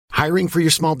Hiring for your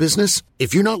small business?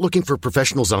 If you're not looking for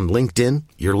professionals on LinkedIn,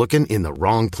 you're looking in the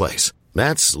wrong place.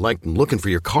 That's like looking for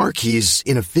your car keys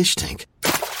in a fish tank.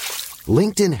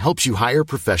 LinkedIn helps you hire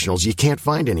professionals you can't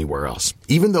find anywhere else,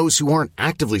 even those who aren't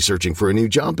actively searching for a new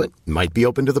job but might be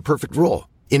open to the perfect role.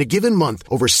 In a given month,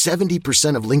 over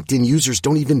 70% of LinkedIn users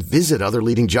don't even visit other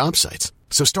leading job sites.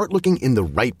 So start looking in the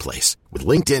right place. With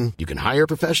LinkedIn, you can hire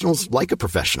professionals like a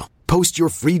professional. Post your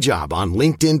free job on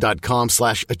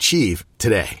linkedin.com/achieve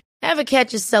today. Ever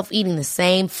catch yourself eating the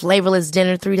same flavorless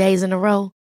dinner 3 days in a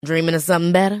row? Dreaming of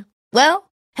something better?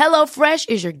 Well, HelloFresh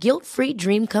is your guilt-free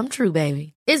dream come true,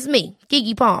 baby. It's me,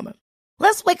 Keke Palmer.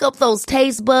 Let's wake up those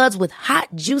taste buds with hot,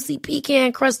 juicy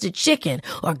pecan-crusted chicken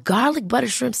or garlic butter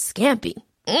shrimp scampi.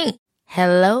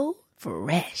 Hello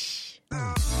Fresh.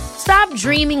 Stop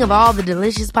dreaming of all the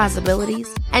delicious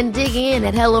possibilities and dig in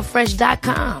at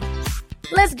HelloFresh.com.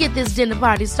 Let's get this dinner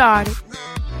party started.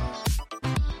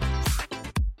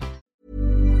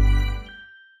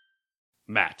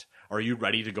 Matt, are you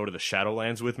ready to go to the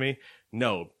Shadowlands with me?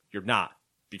 No, you're not,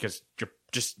 because you're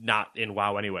just not in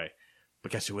WoW anyway.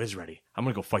 But guess who is ready? I'm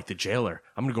going to go fight the jailer.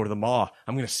 I'm going to go to the Maw.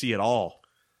 I'm going to see it all.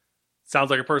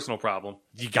 Sounds like a personal problem.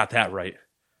 You got that right.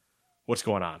 What's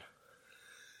going on?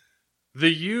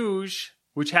 The Huge,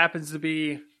 which happens to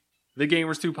be the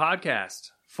Gamers 2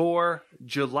 podcast for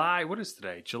July, what is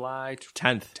today? July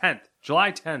 10th.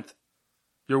 July 10th.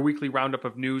 Your weekly roundup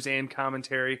of news and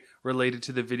commentary related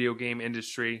to the video game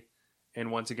industry.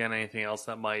 And once again, anything else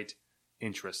that might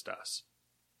interest us.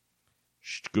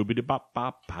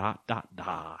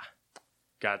 Scooby-Doo-Bop-Bop-Pa-Da-Da.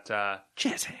 Got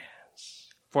jazz hands.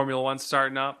 Formula One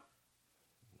starting up.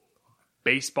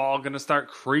 Baseball going to start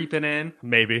creeping in.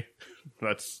 Maybe.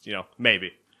 That's,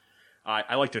 maybe.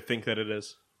 I like to think that it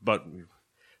is. But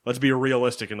let's be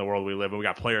realistic in the world we live in. We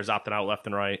got players opting out left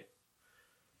and right.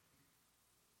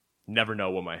 Never know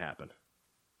what might happen.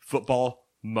 Football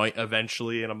might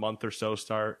eventually in a month or so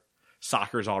start.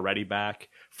 Soccer's already back.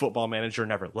 Football Manager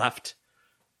never left.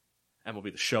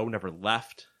 MLB The Show never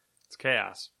left. It's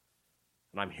chaos.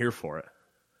 And I'm here for it.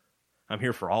 I'm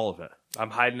here for all of it.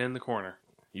 I'm hiding in the corner.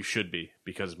 You should be,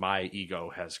 because my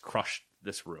ego has crushed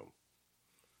this room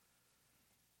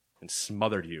and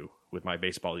smothered you with my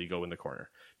baseball ego in the corner.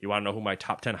 You want to know who my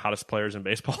top 10 hottest players in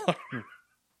baseball are?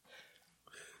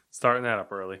 Starting that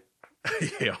up early.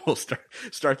 Yeah, we'll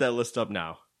start that list up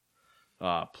now.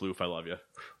 Plouffe, I love you.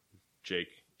 Jake,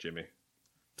 Jimmy.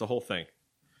 It's a whole thing.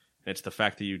 And it's the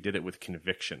fact that you did it with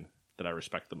conviction that I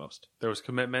respect the most. There was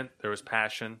commitment. There was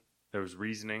passion. There was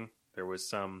reasoning. There was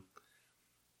some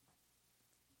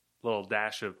little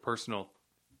dash of personal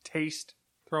taste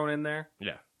thrown in there.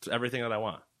 Yeah, it's everything that I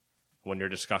want when you're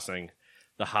discussing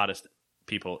the hottest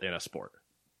people in a sport.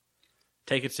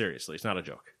 Take it seriously. It's not a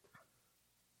joke.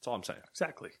 That's all I'm saying.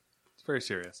 Exactly. It's very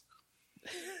serious.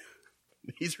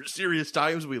 These are serious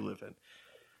times we live in.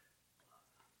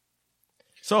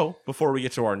 So, before we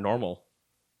get to our normal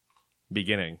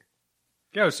beginning.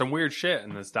 Yeah, there's some weird shit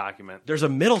in this document. There's a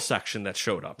middle section that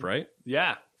showed up, right?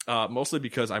 Yeah. Mostly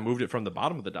because I moved it from the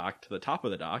bottom of the doc to the top of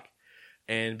the doc,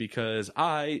 and because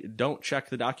I don't check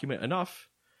the document enough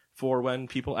for when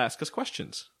people ask us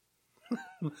questions.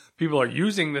 People are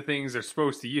using the things they're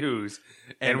supposed to use,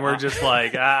 and we're just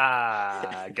like,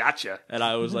 gotcha. And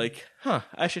I was like,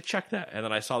 I should check that. And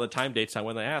then I saw the time dates on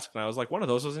when they asked, and I was like, one of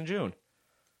those was in June.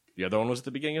 The other one was at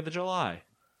the beginning of the July.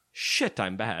 Shit,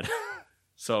 I'm bad.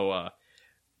 So,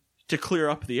 to clear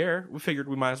up the air, we figured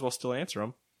we might as well still answer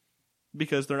them.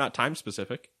 Because they're not time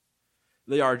specific.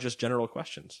 They are just general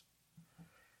questions.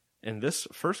 And this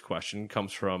first question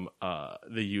comes from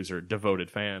the user Devoted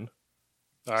Fan.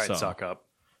 All right, suck up.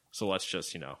 So let's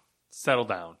just, settle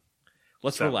down.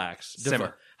 Let's relax.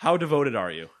 Simmer. How devoted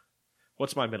are you?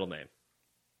 What's my middle name?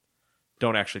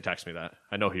 Don't actually text me that.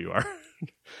 I know who you are.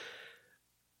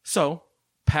 So,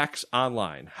 PAX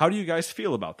Online. How do you guys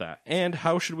feel about that? And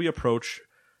how should we approach...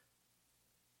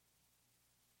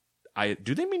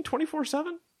 Do they mean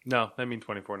 24/7? No, they mean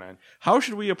 24/9. How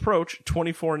should we approach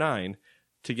 24/9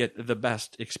 to get the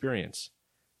best experience?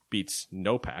 Beats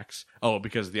no PAX. Oh,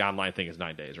 because the online thing is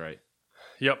 9 days, right?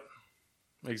 Yep,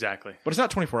 exactly. But it's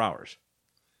not 24 hours.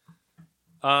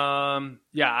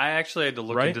 Yeah, I actually had to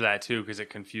look Right? into that too because it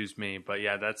confused me. But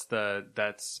yeah,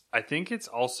 that's. I think it's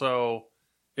also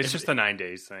just a 9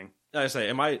 days thing. I say,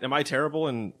 am I terrible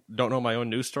and don't know my own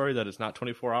news story that it's not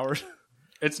 24 hours?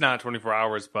 It's not 24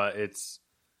 hours, but it's,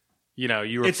 you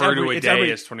refer to a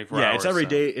day as 24 hours. Yeah, it's every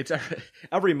day. It's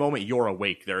every moment you're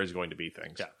awake, there is going to be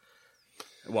things. Yeah.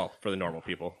 Well, for the normal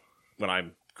people, when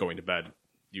I'm going to bed,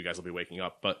 you guys will be waking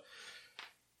up. But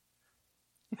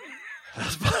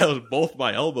both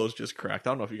my elbows just cracked.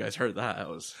 I don't know if you guys heard that. That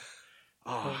was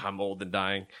Oh, I'm old and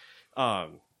dying.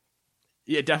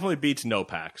 It definitely beats no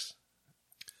PAX.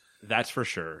 That's for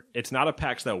sure. It's not a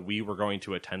PAX that we were going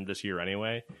to attend this year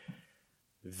anyway,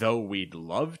 though we'd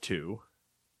love to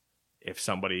if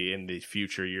somebody in the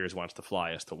future years wants to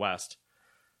fly us to West.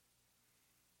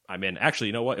 I mean, actually,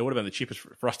 you know what? It would have been the cheapest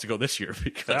for us to go this year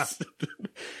because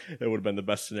it would have been the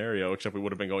best scenario, except we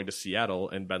would have been going to Seattle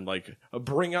and been like,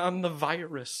 bring on the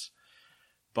virus.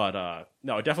 But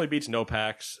no, it definitely beats no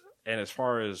PAX. And as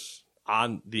far as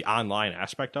on the online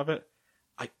aspect of it,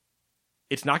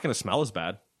 it's not going to smell as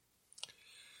bad.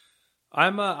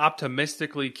 I'm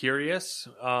optimistically curious.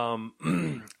 I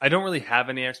don't really have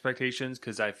any expectations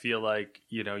because I feel like,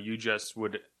 you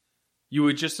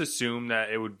would just assume that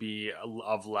it would be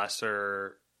of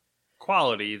lesser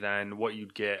quality than what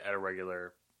you'd get at a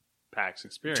regular PAX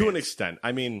experience. To an extent.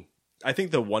 I mean, I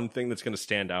think the one thing that's going to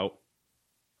stand out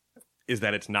is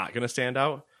that it's not going to stand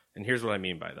out. And here's what I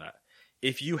mean by that.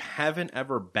 If you haven't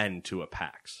ever been to a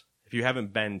PAX, if you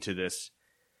haven't been to this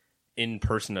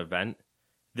in-person event,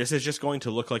 this is just going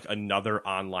to look like another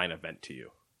online event to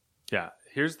you. Yeah,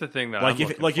 here's the thing that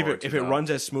if it runs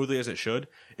as smoothly as it should,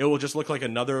 it will just look like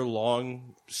another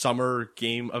long summer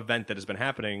game event that has been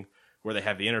happening, where they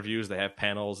have the interviews, they have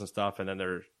panels and stuff, and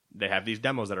then they have these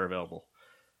demos that are available.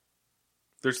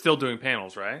 They're still doing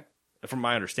panels, right? From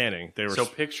my understanding, they were. So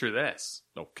picture this.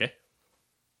 Okay.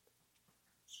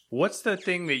 What's the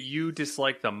thing that you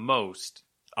dislike the most?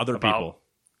 Other people.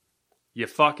 You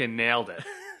fucking nailed it.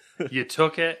 You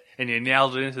took it and you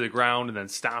nailed it into the ground and then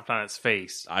stomped on its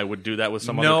face. I would do that with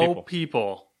some other people. No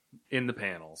people in the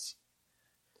panels.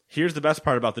 Here's the best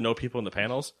part about the no people in the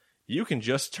panels. You can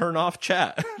just turn off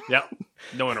chat. Yep.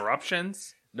 No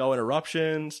interruptions. No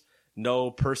interruptions.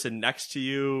 No person next to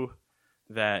you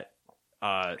that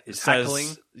is says, heckling.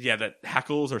 Yeah, that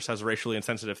heckles or says racially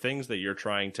insensitive things that you're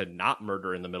trying to not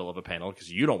murder in the middle of a panel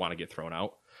because you don't want to get thrown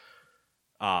out.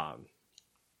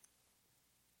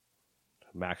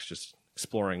 Max just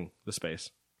exploring the space.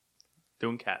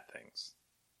 Doing cat things.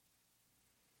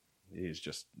 He's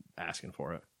just asking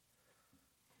for it.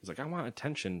 He's like, I want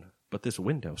attention, but this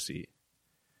window seat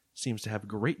seems to have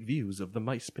great views of the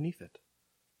mice beneath it.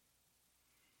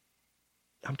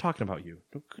 I'm talking about you.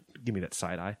 Don't give me that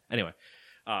side eye. Anyway,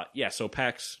 so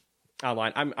PAX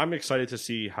Online. I'm excited to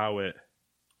see how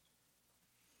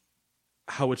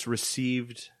it's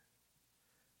received.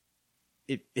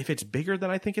 If it's bigger than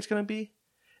I think it's going to be.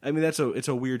 I mean, it's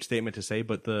a weird statement to say,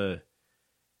 but the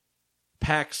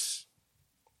PAX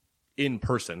in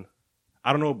person,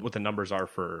 I don't know what the numbers are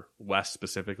for West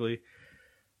specifically,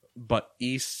 but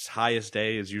East's highest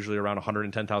day is usually around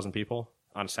 110,000 people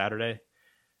on Saturday.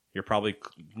 You're probably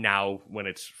now, when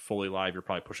it's fully live, you're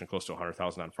probably pushing close to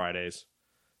 100,000 on Fridays,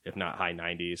 if not high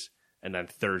 90s, and then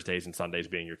Thursdays and Sundays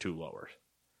being your two lower.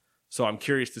 So I'm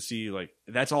curious to see, like,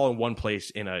 that's all in one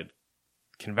place in a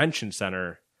convention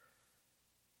center,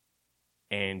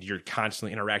 and you're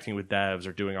constantly interacting with devs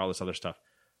or doing all this other stuff.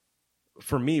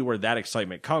 For me, where that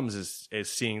excitement comes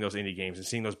is seeing those indie games and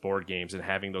seeing those board games and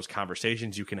having those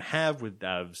conversations you can have with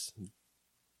devs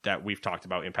that we've talked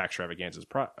about in PAX Extravaganzas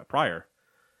prior.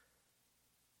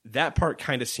 That part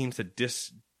kind of seems to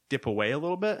dip away a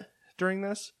little bit during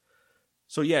this.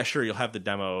 So yeah, sure, you'll have the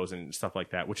demos and stuff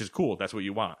like that, which is cool. That's what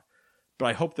you want. But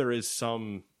I hope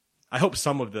some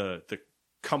of the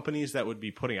companies that would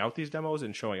be putting out these demos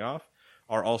and showing off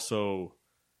are also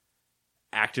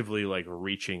actively like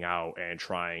reaching out and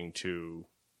trying to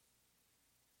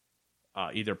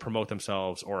either promote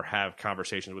themselves or have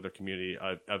conversations with their community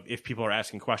of if people are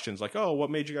asking questions like, oh,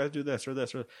 what made you guys do this or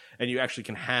this, and you actually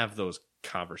can have those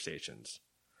conversations.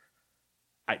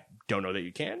 I don't know that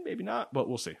you can, maybe not, but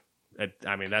we'll see.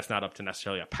 I mean, that's not up to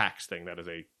necessarily a PAX thing. That is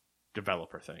a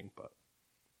developer thing, but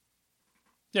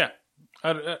yeah,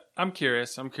 I'm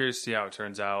curious. I'm curious to see how it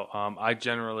turns out.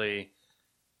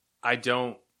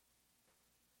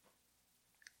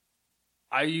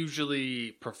 I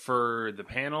usually prefer the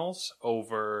panels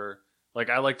over, like,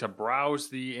 I like to browse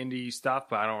the indie stuff,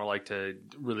 but I don't like to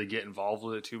really get involved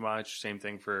with it too much. Same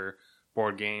thing for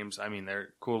board games. I mean,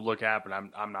 they're cool to look at, but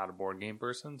I'm not a board game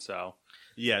person, so.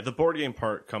 Yeah, the board game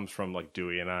part comes from, like,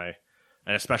 Dewey and I,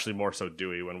 and especially more so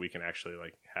Dewey when we can actually,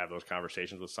 like, have those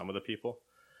conversations with some of the people.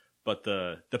 But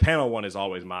the panel one is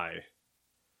always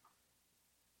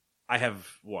I have,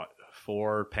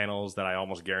 4 panels that I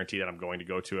almost guarantee that I'm going to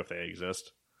go to if they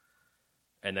exist.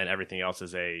 And then everything else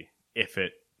is if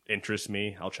it interests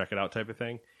me, I'll check it out type of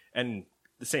thing. And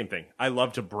the same thing. I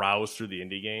love to browse through the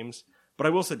indie games, but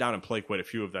I will sit down and play quite a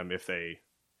few of them if they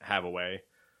have a way.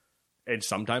 And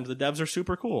sometimes the devs are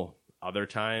super cool. Other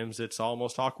times it's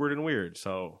almost awkward and weird.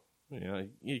 So,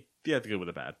 you have the good with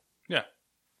the bad. Yeah.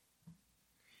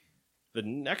 The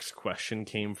next question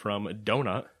came from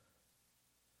Donut.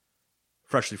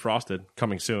 Freshly Frosted,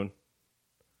 coming soon.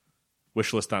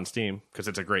 Wish list on Steam, because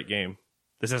it's a great game.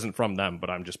 This isn't from them, but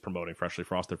I'm just promoting Freshly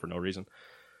Frosted for no reason.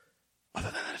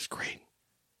 Other than that, it's great.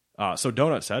 So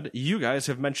Donut said, you guys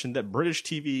have mentioned that British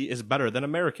TV is better than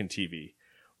American TV.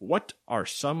 What are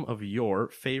some of your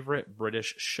favorite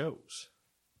British shows?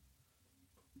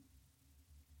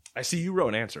 I see you wrote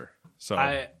an answer. So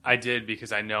I did,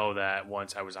 because I know that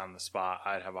once I was on the spot,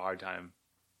 I'd have a hard time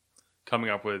coming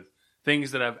up with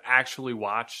things that I've actually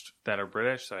watched that are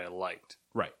British that I liked.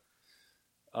 Right.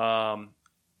 A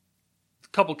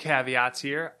couple caveats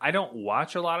here. I don't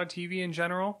watch a lot of TV in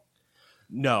general.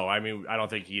 No, I mean, I don't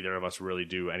think either of us really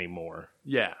do anymore.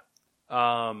 Yeah.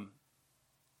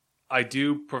 I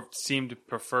do seem to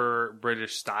prefer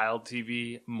British styled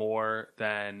TV more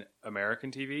than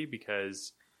American TV,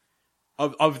 because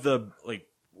of the, like,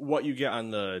 what you get on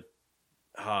the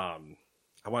I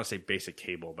want to say basic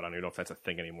cable, but I don't even know if that's a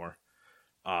thing anymore.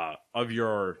 Of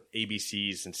your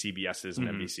ABCs and CBSs and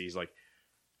NBCs, like,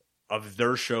 of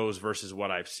their shows versus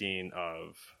what I've seen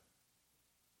of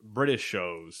British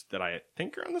shows that I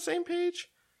think are on the same page,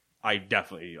 I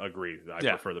definitely agree that I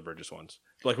prefer the British ones.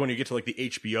 Like, when you get to, like, the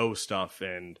HBO stuff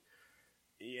and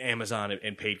Amazon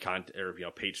and paid content, or, you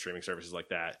know, paid streaming services like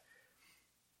that,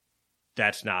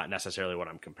 that's not necessarily what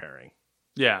I'm comparing.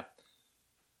 Yeah.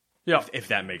 Yeah. If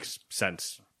that makes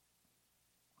sense.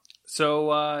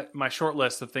 So my short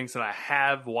list of things that I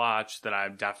have watched that I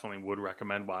definitely would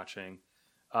recommend watching: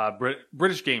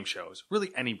 British game shows. Really,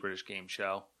 any British game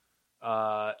show. 8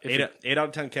 out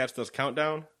of 10 Cats does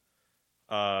Countdown.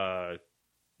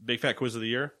 Big Fat Quiz of the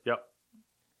Year. Yep.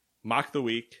 Mock the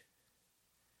Week.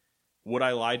 Would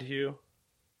I Lie to You?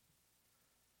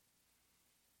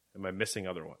 Am I missing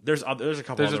other ones? There's a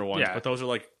couple other ones, but those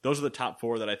are the top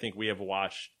 4 that I think we have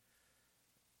watched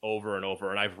over and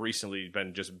over, and I've recently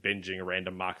been just binging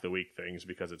random Mock the Week things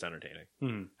because it's entertaining.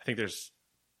 I think there's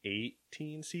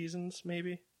 18 seasons,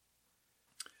 maybe.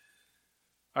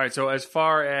 All right, so as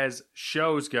far as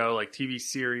shows go, like TV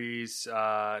series,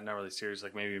 not really series,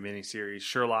 like maybe a miniseries,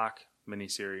 Sherlock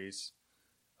miniseries,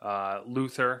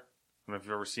 Luther. I don't know if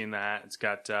you've ever seen that. It's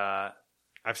got I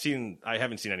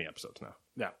haven't seen any episodes now.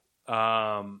 Yeah.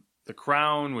 The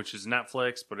Crown, which is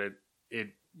Netflix, but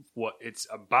it's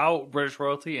about British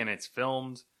royalty, and it's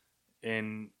filmed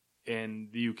in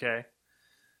the UK.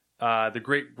 The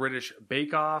Great British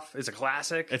Bake Off is a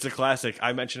classic. It's a classic.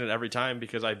 I mention it every time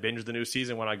because I binge the new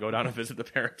season when I go down and visit the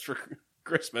parents for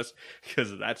Christmas,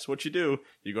 because that's what you do.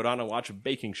 You go down and watch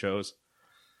baking shows.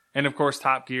 And, of course,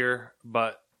 Top Gear,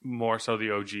 but more so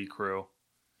the OG crew.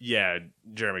 Yeah,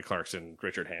 Jeremy Clarkson,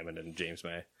 Richard Hammond, and James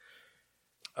May.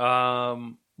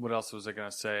 What else was I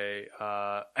going to say?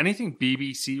 Anything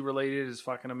BBC related is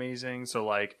fucking amazing. So,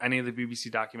 like, any of the BBC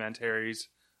documentaries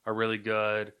are really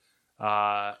good.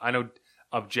 I know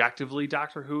objectively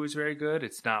Doctor Who is very good.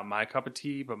 It's not my cup of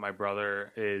tea, but my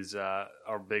brother is a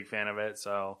big fan of it.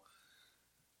 So,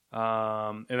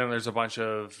 and then there's a bunch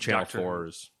of Channel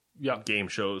 4's Yep. game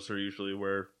shows are usually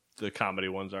where the comedy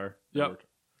ones are. Yep.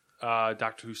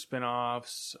 Doctor Who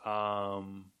spinoffs. I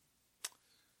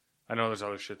know there's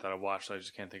other shit that I've watched that I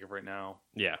just can't think of right now.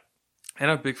 Yeah. And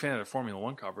I'm a big fan of their Formula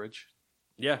One coverage.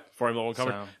 Yeah, Formula One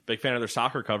coverage. So. Big fan of their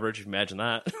soccer coverage. Imagine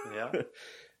that. Yeah.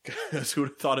 Because who would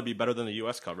have thought it'd be better than the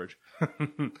U.S. coverage?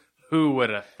 Who would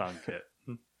have thunk it?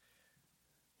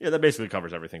 Yeah, that basically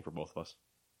covers everything for both of us.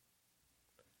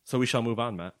 So we shall move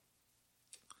on, Matt.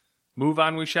 Move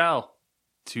on we shall.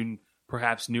 To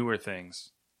perhaps newer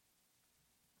things.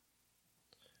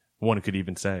 One could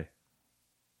even say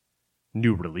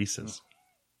new releases.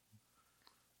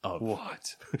 Of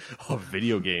what? Of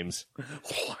video games.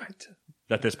 What?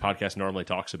 That this podcast normally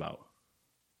talks about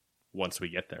once we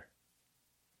get there.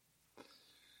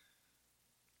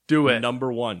 Do it.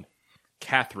 Number 1,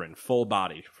 Catherine, full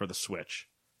body for the Switch.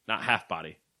 Not half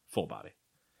body, full body.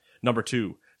 Number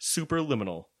 2,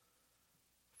 Superliminal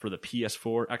for the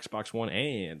PS4, Xbox One,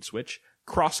 and Switch.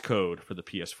 Crosscode for the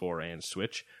PS4 and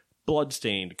Switch.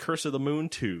 Bloodstained, Curse of the Moon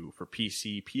 2 for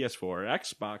PC, PS4,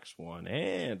 Xbox One,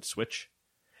 and Switch.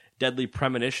 Deadly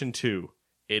Premonition 2,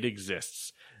 it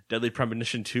exists. Deadly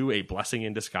Premonition 2, A Blessing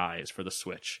in Disguise for the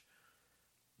Switch.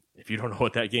 If you don't know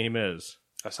what that game is...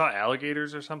 I saw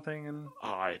alligators or something. And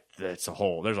there's a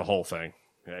whole thing.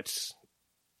 It's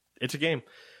a game.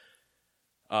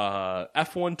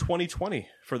 F1 2020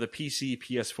 for the PC,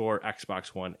 PS4,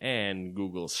 Xbox One, and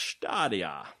Google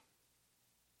Stadia.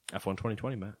 F1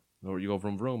 2020, Matt. Or you go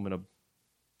vroom vroom in a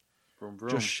Vroom,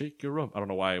 vroom. Just shake your rump. I don't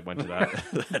know why I went to that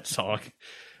that song.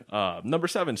 Number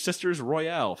 7, Sisters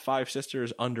Royale, 5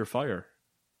 Sisters Under Fire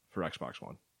for Xbox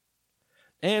One.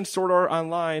 And Sword Art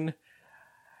Online,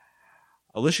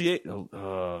 Alice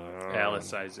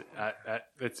Isaac.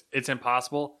 It's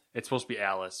impossible. It's supposed to be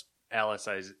Alice. Alice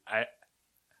Isaac.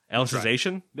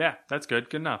 Alicization? Yeah, that's good.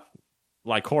 Good enough.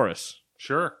 Lycoris.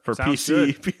 Sure. For Sounds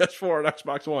PC, good. PS4, and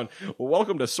Xbox One. Well,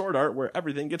 welcome to Sword Art, where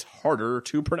everything gets harder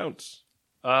to pronounce.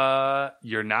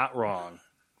 You're not wrong.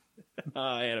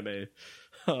 Anime.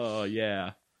 Oh,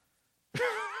 yeah. I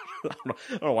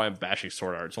don't know why I'm bashing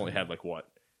Sword Art. It's only had,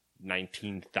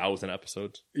 19,000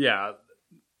 episodes? Yeah.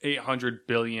 800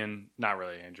 billion. Not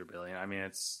really 800 billion. I mean,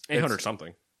 it's 800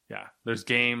 something. Yeah. There's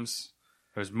games.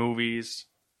 There's movies.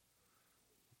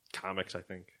 Comics, I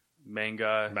think.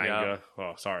 Manga. Yeah.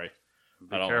 Oh, sorry.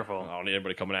 Be careful. I don't need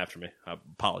anybody coming after me. I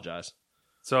apologize.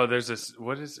 So there's this.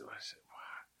 What is it?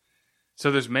 So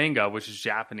there's manga, which is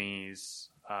Japanese.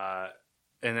 And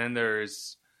then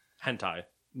there's hentai.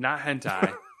 Not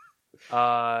hentai.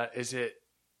 Is it?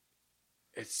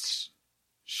 It's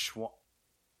shawarma?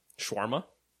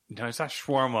 No, it's not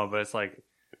shawarma, but it's like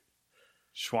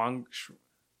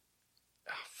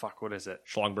fuck, what is it?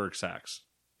 Schlongberg Sachs.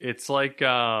 It's like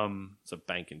it's a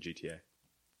bank in GTA.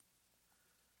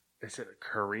 Is it a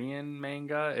Korean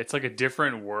manga? It's like a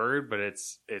different word, but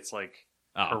it's like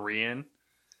Korean.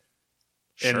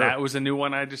 Sure. And that was a new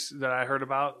one that I heard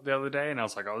about the other day, and I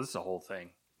was like, oh, this is a whole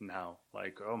thing now.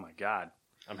 Like, oh my God.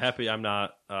 I'm happy I'm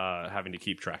not having to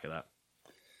keep track of that.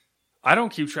 I don't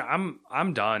keep track.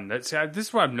 I'm done. This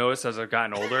is what I've noticed as I've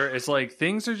gotten older. It's like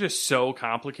things are just so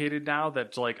complicated now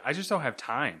that like I just don't have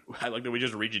time. I like that we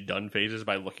just reach done phases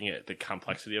by looking at the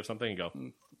complexity of something and go,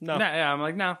 no. Yeah, I'm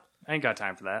like, no, I ain't got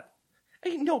time for that.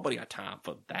 Ain't nobody got time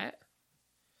for that.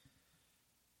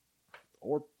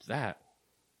 Or that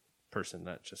person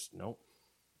that just, nope.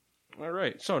 All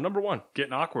right, so number 1.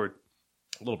 Getting awkward.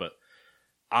 A little bit.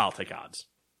 I'll take odds.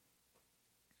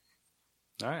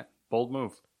 All right, bold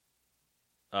move.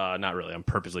 Not really. I'm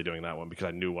purposely doing that one because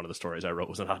I knew one of the stories I wrote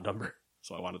was an odd number.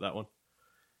 So I wanted that one.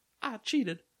 I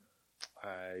cheated.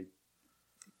 I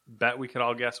bet we could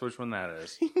all guess which one that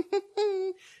is.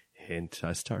 Hint,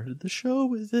 I started the show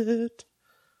with it.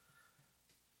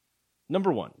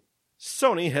 Number 1.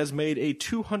 Sony has made a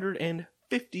 $250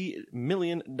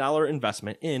 million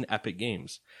investment in Epic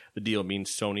Games. The deal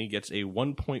means Sony gets a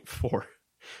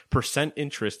 1.4%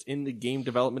 interest in the game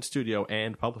development studio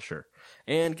and publisher,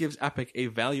 and gives Epic a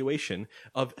valuation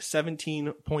of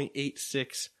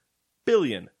 $17.86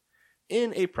 billion.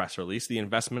 In a press release, the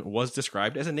investment was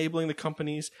described as enabling the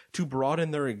companies to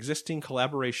broaden their existing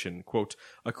collaboration, quote,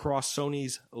 across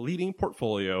Sony's leading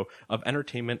portfolio of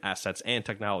entertainment assets and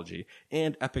technology,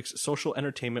 and Epic's social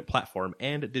entertainment platform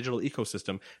and digital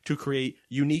ecosystem to create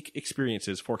unique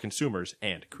experiences for consumers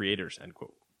and creators, end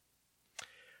quote.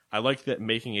 I like that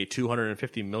making a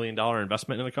 $250 million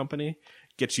investment in a company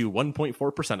gets you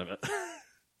 1.4% of it.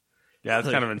 Yeah,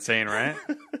 that's kind of insane, right?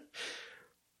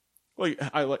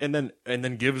 Well, and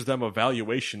then gives them a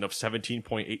valuation of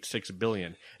 $17.86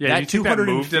 billion. Yeah, that you think that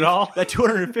moved it all? That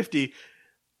 250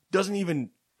 doesn't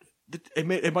even.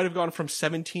 It might have gone from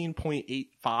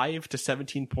 17.85 to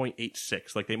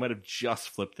 17.86. Like they might have just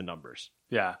flipped the numbers.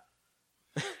 Yeah.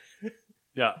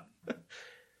 Yeah.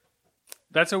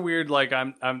 That's a weird,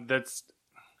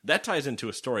 that ties into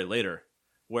a story later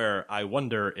where I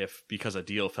wonder if, because a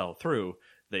deal fell through,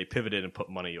 they pivoted and put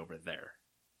money over there.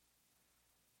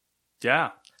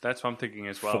 Yeah, that's what I'm thinking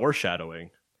as well.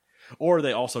 Foreshadowing. Or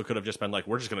they also could have just been like,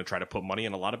 we're just going to try to put money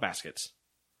in a lot of baskets.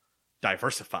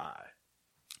 Diversify.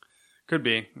 Could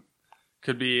be.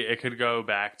 It could go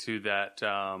back to that.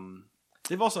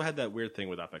 They've also had that weird thing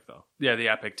with Epic, though. Yeah, the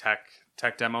Epic tech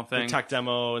demo thing. The tech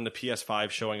demo and the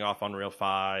PS5 showing off Unreal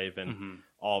 5 and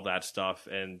all that stuff.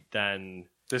 And then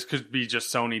this could be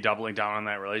just Sony doubling down on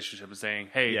that relationship and saying,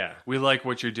 hey, yeah, we like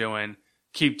what you're doing.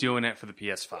 Keep doing it for the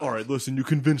PS5. All right, listen, you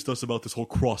convinced us about this whole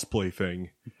crossplay thing.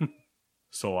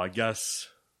 So I guess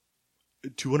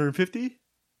 250?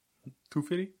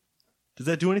 250? Does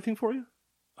that do anything for you?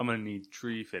 I'm going to need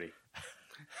 350.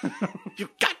 You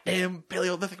goddamn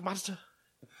Paleolithic monster.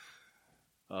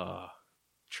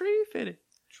 350.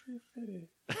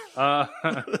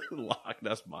 350. Loch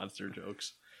Ness monster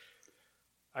jokes.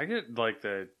 I get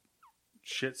the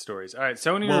shit stories. All right,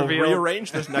 Sony revealed...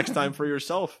 rearrange this next time for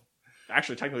yourself.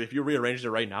 Actually, technically, if you rearranged it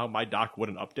right now, my dock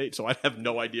wouldn't update, so I'd have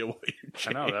no idea what you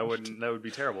changed. I know, that would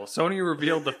be terrible. Sony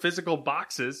revealed the physical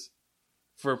boxes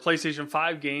for PlayStation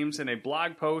 5 games in a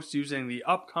blog post using the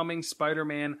upcoming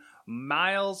Spider-Man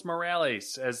Miles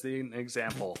Morales as the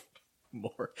example.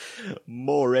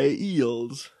 More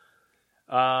eels.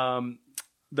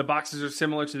 The boxes are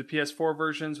similar to the PS4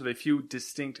 versions with a few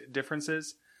distinct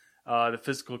differences. The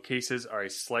physical cases are a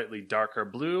slightly darker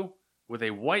blue with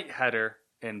a white header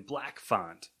and black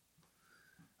font.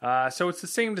 So it's the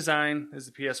same design as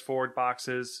the PS4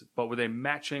 boxes, but with a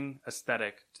matching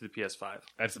aesthetic to the PS5.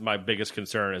 That's my biggest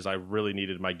concern is I really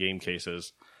needed my game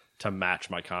cases to match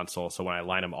my console. So when I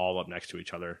line them all up next to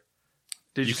each other,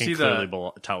 you can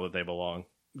clearly tell that they belong.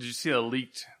 Did you see a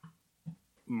leaked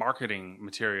marketing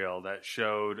material that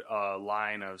showed a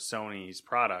line of Sony's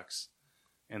products,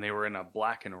 and they were in a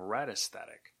black and red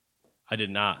aesthetic? I did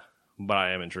not, but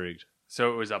I am intrigued.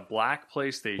 So it was a black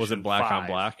PlayStation. Was it black 5 on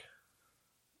black?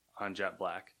 On jet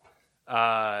black.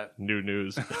 New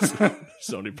news.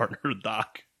 Sony partnered with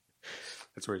Doc.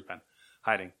 That's where he's been.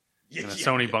 Hiding. In a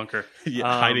Sony bunker.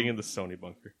 Yeah, hiding in the Sony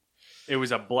bunker. It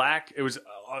was a black... It was...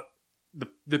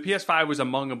 The PS5 was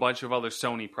among a bunch of other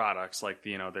Sony products, like,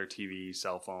 their TV,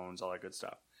 cell phones, all that good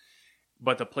stuff.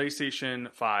 But the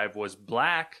PlayStation 5 was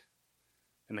black,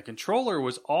 and the controller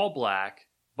was all black,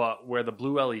 but where the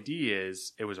blue LED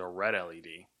is, it was a red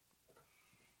LED.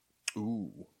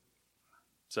 Ooh.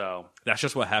 So that's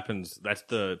just what happens. That's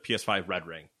the PS5 red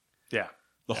ring. Yeah.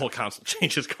 The whole console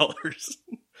changes colors.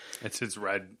 It's its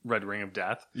red ring of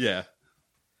death. Yeah.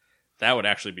 That would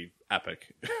actually be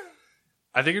epic.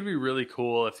 I think it'd be really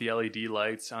cool if the LED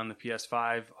lights on the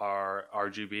PS5 are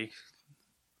RGB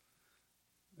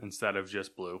instead of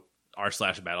just blue.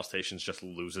 r/Battle Stations just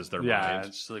loses their mind. Yeah,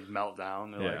 it's just like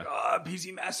meltdown. They're like,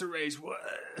 PC Master Race, what?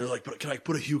 They're like, but can I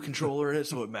put a Hue controller in it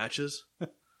so it matches?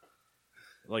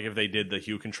 Like if they did the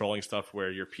Hue controlling stuff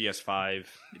where your PS5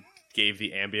 gave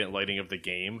the ambient lighting of the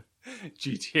game.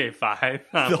 GTA 5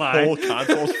 online. The whole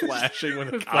console's flashing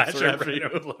when the cops are after you.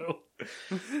 Blue.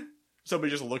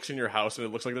 Somebody just looks in your house and it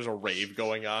looks like there's a rave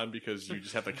going on because you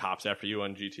just have the cops after you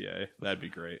on GTA. That'd be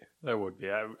great. That would be.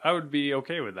 I would be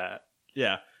okay with that.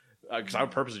 Yeah. Because I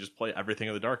would purposely just play everything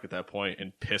in the dark at that point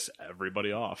and piss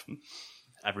everybody off.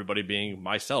 Everybody being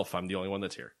myself. I'm the only one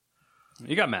that's here.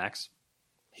 You got Max.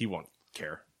 He won't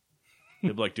care.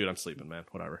 He'll be like, dude, I'm sleeping, man.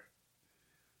 Whatever.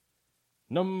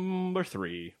 Number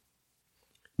 3.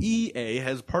 EA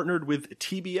has partnered with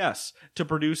TBS to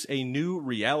produce a new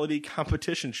reality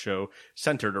competition show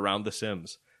centered around The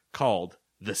Sims called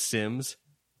The Sims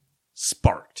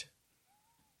Sparked.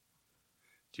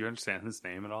 Do you understand his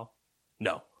name at all?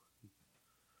 No.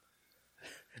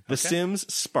 The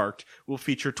Sims Sparked will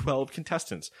feature 12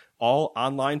 contestants, all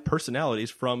online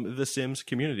personalities from the Sims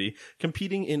community,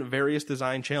 competing in various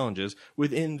design challenges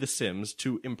within The Sims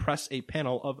to impress a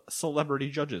panel of celebrity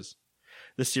judges.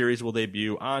 The series will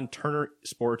debut on Turner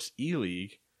Sports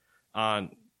E-League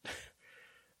on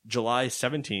July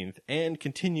 17th and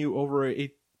continue over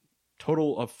a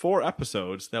total of 4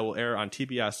 episodes that will air on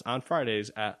TBS on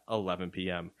Fridays at 11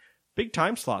 p.m. Big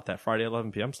time slot, that Friday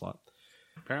 11 p.m. slot.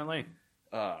 Apparently.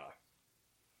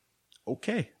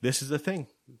 Okay, this is the thing.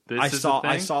 I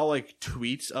saw like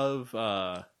tweets of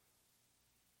I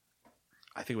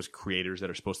think it was creators that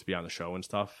are supposed to be on the show and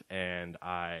stuff, and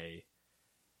I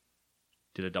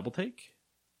did a double take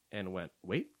and went,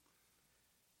 wait,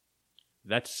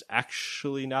 that's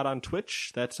actually not on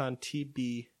Twitch. That's on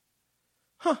TB.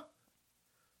 Huh.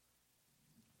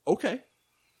 Okay.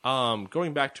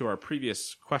 Going back to our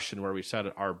previous question where we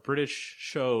said, are British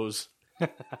shows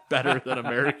better than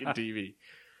American TV?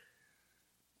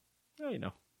 Well, you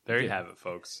know. There you have it,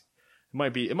 folks.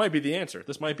 It might be the answer.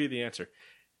 This might be the answer.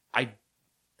 I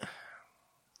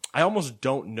almost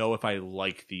don't know if I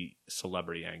like the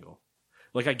celebrity angle.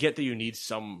 Like, I get that you need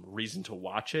some reason to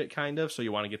watch it, kind of, so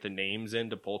you want to get the names in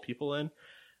to pull people in.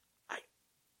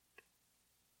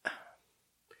 It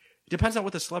depends on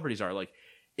what the celebrities are. Like,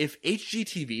 if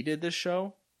HGTV did this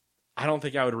show, I don't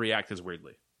think I would react as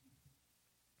weirdly.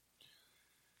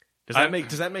 Does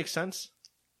that make sense?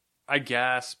 I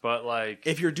guess, but like,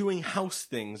 if you're doing house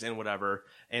things and whatever,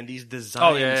 and these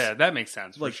designs, oh yeah, that makes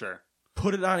sense for sure.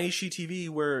 Put it on HGTV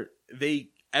where they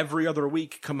every other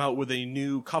week come out with a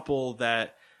new couple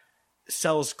that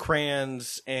sells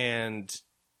crayons and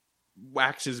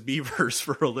waxes beavers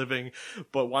for a living,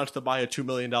 but wants to buy a $2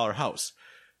 million house.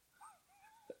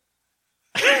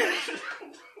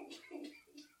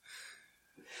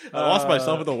 I lost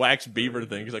myself with the wax beaver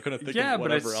thing because I couldn't think of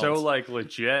whatever else. Yeah, but it's so like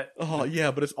legit. Oh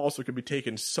yeah, but it also can be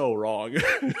taken so wrong.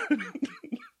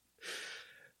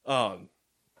 But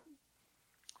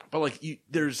like,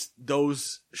 there's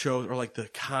those shows or like the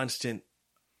constant.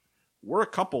 We're a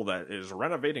couple that is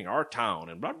renovating our town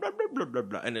and blah blah blah blah blah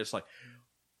blah, and it's like,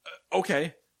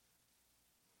 okay,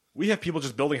 we have people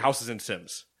just building houses in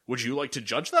Sims. Would you like to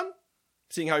judge them?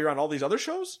 Seeing how you're on all these other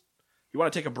shows? You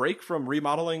want to take a break from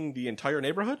remodeling the entire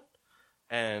neighborhood?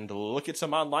 and look at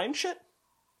some online shit,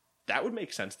 that would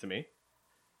make sense to me.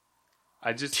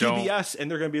 I just TBS,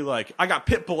 and they're going to be like, I got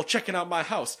Pitbull checking out my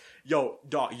house. Yo,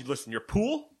 dog, you listen, your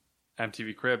pool?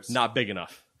 MTV Cribs. Not big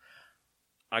enough.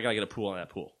 I got to get a pool on that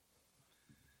pool.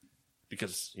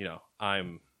 Because,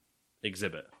 I'm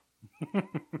Exhibit.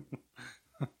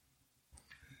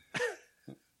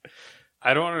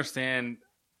 I don't understand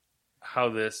how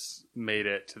this made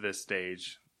it to this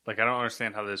stage. Like, I don't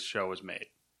understand how this show was made.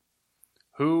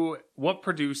 What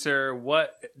producer,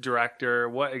 what director,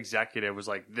 what executive was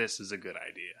like, this is a good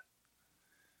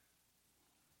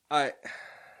idea?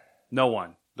 No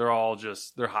one. They're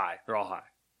high. They're all high.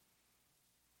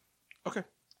 Okay.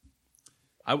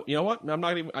 You know what? I'm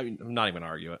not even going to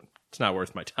argue it. It's not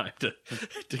worth my time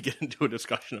to get into a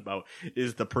discussion about,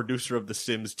 is the producer of the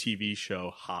Sims TV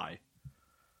show high?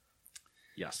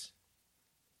 Yes.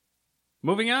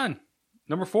 Moving on.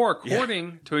 Number 4,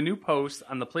 according to a new post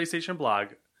on the PlayStation blog,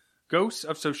 Ghosts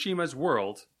of Tsushima's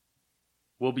world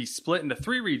will be split into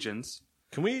 3 regions.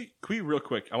 Can we real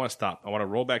quick? I want to stop. I want to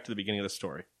roll back to the beginning of the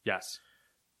story. Yes.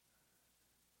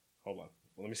 Hold on.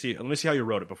 Let me see how you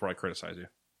wrote it before I criticize you.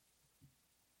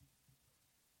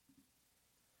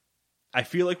 I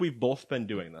feel like we've both been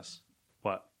doing this.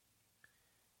 What?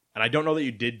 And I don't know that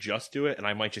you did just do it, and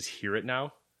I might just hear it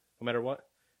now, no matter what.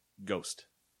 Ghost.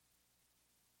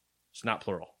 It's not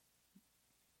plural.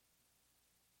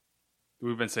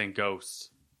 We've been saying ghosts.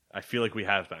 I feel like we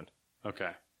have been.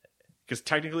 Okay. Because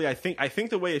technically, I think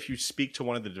the way if you speak to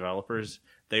one of the developers,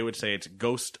 they would say it's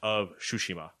Ghost of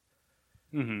Tsushima.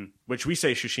 Mm-hmm. Which we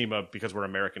say Tsushima because we're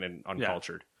American and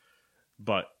uncultured. Yeah.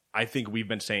 But I think we've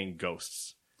been saying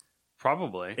ghosts.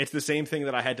 Probably. It's the same thing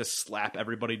that I had to slap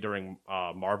everybody during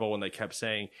Marvel when they kept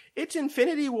saying, it's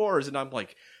Infinity Wars. And I'm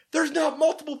like, there's not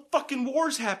multiple fucking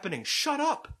wars happening. Shut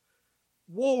up.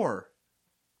 War.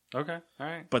 Okay. All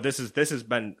right. But this has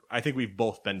been, I think we've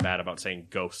both been bad about saying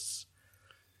ghosts.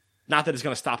 Not that it's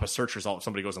going to stop a search result if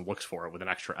somebody goes and looks for it with an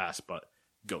extra S, but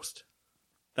ghost.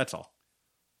 That's all.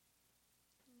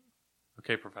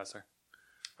 Okay, Professor.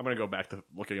 I'm going to go back to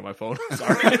looking at my phone.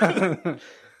 Sorry.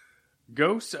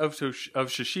 Ghosts of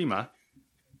Tsushima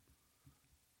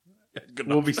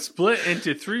will be split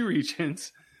into 3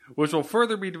 regions, which will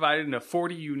further be divided into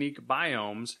 40 unique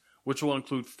biomes, which will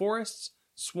include forests,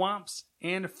 swamps,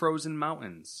 and frozen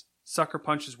mountains. Sucker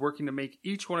Punch is working to make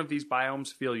each one of these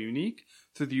biomes feel unique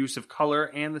through the use of color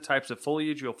and the types of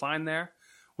foliage you'll find there.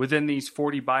 Within these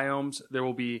 40 biomes, there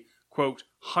will be, quote,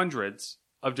 hundreds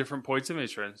of different points of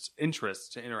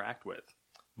interest to interact with.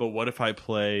 But what if I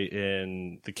play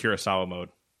in the Kurosawa mode?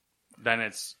 Then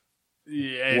it's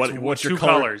what's your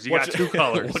color? Colors. You got 2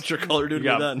 colors. What's your color dude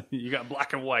then? You got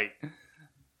black and white.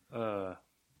 I'm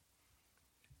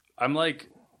like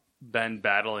been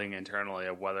battling internally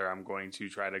of whether I'm going to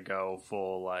try to go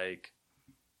full like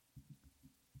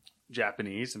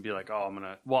Japanese and be like, oh,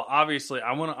 well, obviously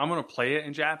I'm gonna play it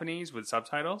in Japanese with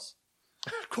subtitles.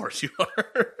 Of course you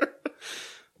are.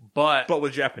 but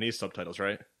with Japanese subtitles,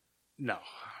 right? No.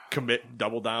 Commit,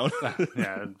 double down.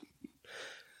 Yeah.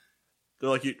 They're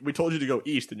like, we told you to go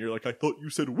east, and you're like, I thought you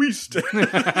said west.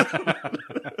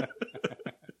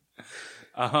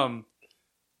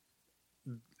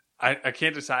 I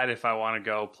can't decide if I want to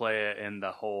go play it in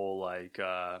the whole like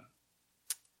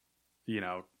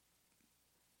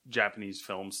Japanese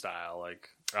film style, like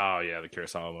oh yeah, the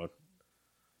Kurosawa mode.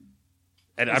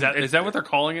 And is that what they're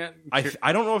calling it?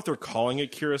 I don't know if they're calling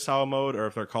it Kurosawa mode or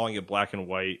if they're calling it black and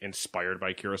white inspired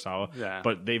by Kurosawa. Yeah.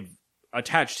 But they've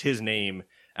attached his name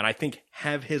and I think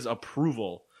have his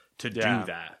approval to do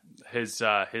that. His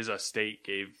estate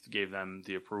gave them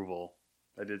the approval.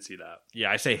 I did see that. Yeah,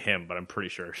 I say him, but I'm pretty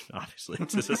sure obviously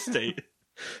it's his estate.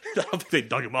 I don't think they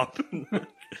dug him up.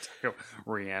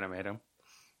 Reanimate him.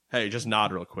 Hey, just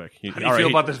nod real quick. How do you feel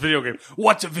about this video game?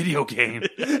 What's a video game?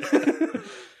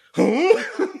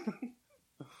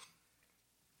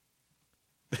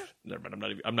 Never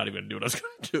mind. I'm not even gonna do what I was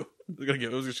gonna do.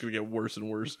 It was just gonna get worse and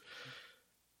worse.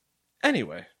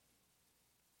 Anyway,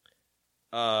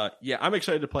 yeah, I'm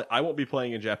excited to play. I won't be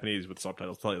playing in Japanese with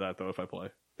subtitles. I'll tell you that though. If I play,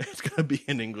 it's gonna be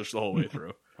in English the whole way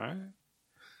through. All right.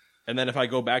 And then if I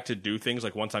go back to do things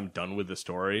like once I'm done with the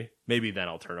story, maybe then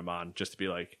I'll turn them on just to be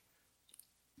like,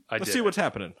 let's see what's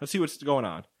happening. Let's see what's going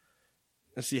on.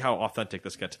 Let's see how authentic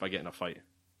this gets if I get in a fight.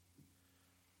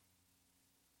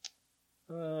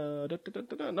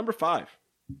 Number 5.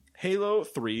 Halo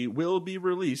 3 will be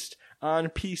released on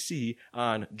PC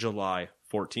on July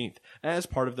 14th as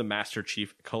part of the Master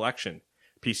Chief Collection.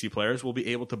 PC players will be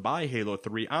able to buy Halo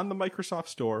 3 on the Microsoft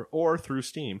Store or through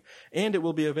Steam, and it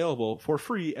will be available for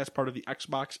free as part of the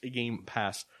Xbox Game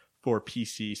Pass for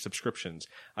PC subscriptions.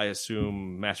 I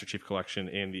assume Master Chief Collection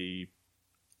and the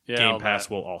Yeah, Game all Pass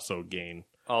that, will also gain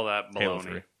all that Halo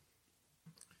 3. baloney.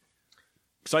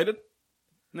 Excited?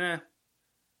 Nah.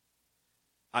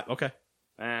 Okay.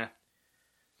 Eh.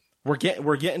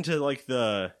 We're getting to like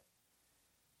the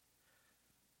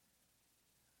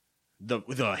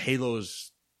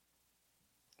Halos,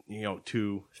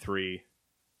 2, 3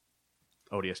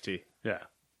 ODST. Yeah.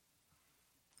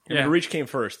 I mean, Reach came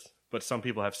first, but some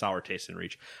people have sour taste in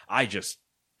Reach. I just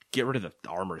get rid of the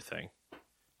armor thing.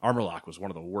 Armor lock was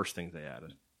one of the worst things they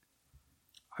added.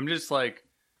 I'm just like,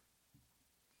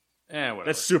 whatever.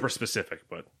 That's super specific,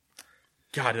 but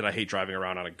God, did I hate driving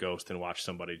around on a Ghost and watch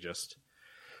somebody just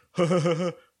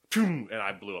and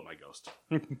I blew up my Ghost.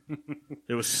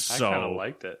 It was I kind of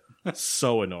liked it.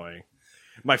 so annoying.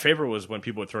 My favorite was when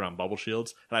people would throw down bubble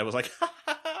shields, and I was like,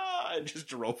 I just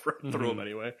drove right through them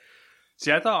anyway.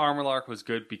 See, I thought Armor Lark was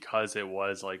good because it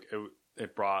was like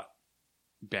it brought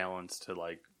balance to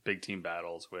like big team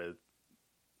battles with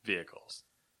vehicles.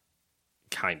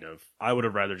 Kind of. I would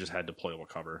have rather just had deployable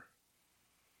cover.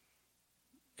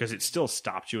 Because it still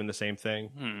stops you in the same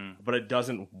thing, but it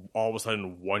doesn't all of a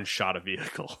sudden one-shot a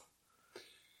vehicle.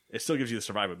 It still gives you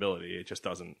the survivability. It just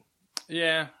doesn't.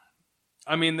 Yeah.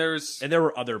 I mean, And there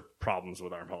were other problems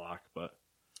with Armor Lock, but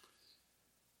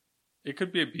it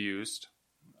could be abused.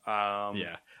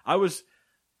 Yeah.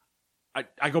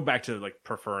 I go back to like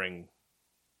preferring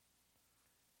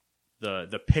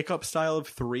the pickup style of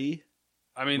 3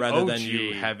 I mean, rather OG, than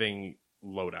you having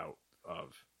loadout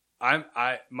of.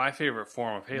 My favorite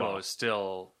form of Halo is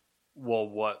still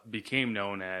what became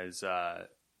known as Lone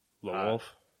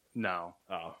Wolf? No.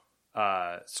 Oh.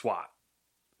 SWAT.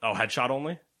 Oh, headshot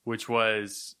only? Which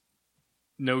was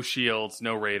no shields,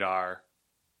 no radar.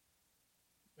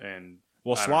 And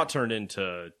Well, SWAT turned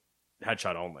into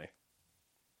headshot only.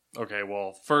 Okay,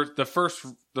 well, the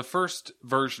first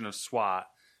version of SWAT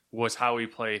was how we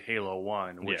played Halo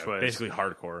 1, which was basically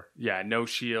hardcore. Yeah, no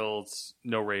shields,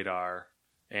 no radar,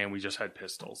 and we just had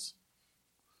pistols.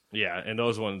 Yeah, and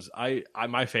those ones,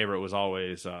 my favorite was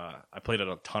always, I played it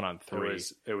a ton on 3.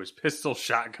 It was pistols,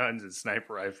 shotguns, and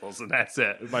sniper rifles, and that's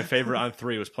it. My favorite on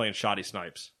 3 was playing Shoddy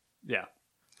Snipes. Yeah.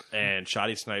 And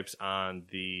Shoddy Snipes on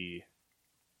the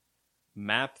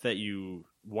map that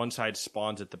one side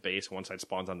spawns at the base, one side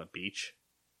spawns on the beach.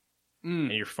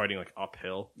 And you're fighting like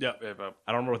uphill. Yep. I don't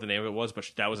remember what the name of it was, but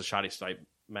that was a Shoddy Snipe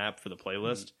map for the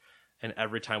playlist. And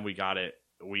every time we got it,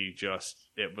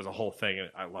 it was a whole thing, and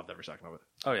I loved every second of it.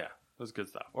 Oh, yeah. It was good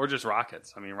stuff. Or just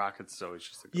rockets. I mean, rockets is always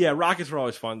just rockets were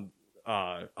always fun,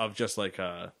 of just like...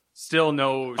 Still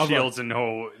no shields and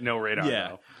no radar.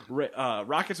 Yeah.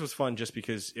 Rockets was fun just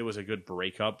because it was a good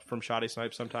breakup from Shoddy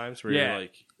Snipe sometimes. Where you're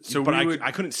like...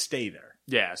 I couldn't stay there.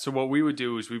 Yeah, so what we would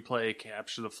do is we play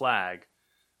Capture the Flag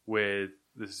with...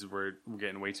 This is where we're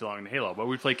getting way too long in Halo, but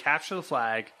we play Capture the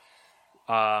Flag...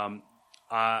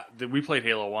 we played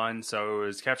Halo 1, so it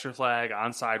was Capture the Flag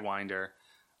on Sidewinder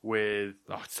with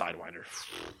Sidewinder,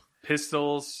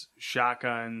 pistols,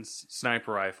 shotguns,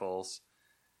 sniper rifles,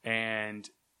 and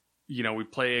we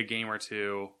play a game or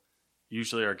two.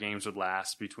 Usually our games would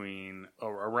last between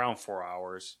around 4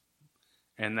 hours,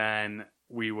 and then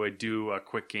we would do a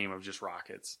quick game of just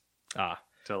rockets. Do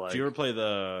you ever play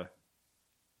the?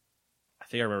 I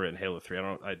think I remember it in Halo 3.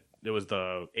 It was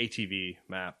the ATV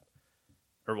map.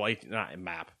 Or not a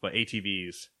map, but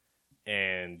ATVs,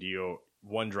 and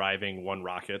one driving, one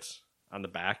rockets on the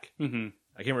back. Mm-hmm.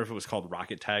 I can't remember if it was called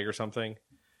Rocket Tag or something,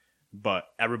 but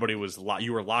everybody was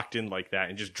you were locked in like that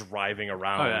and just driving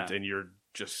around, and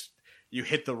you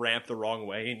hit the ramp the wrong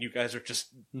way, and you guys are just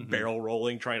barrel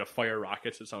rolling trying to fire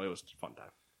rockets. It was a fun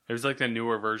time. It was like the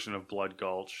newer version of Blood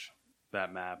Gulch.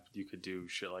 That map you could do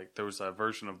shit like there was a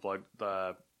version of I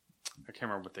can't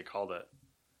remember what they called it.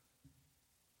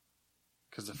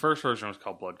 Because the first version was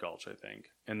called Blood Gulch, I think.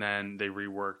 And then they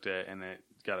reworked it, and it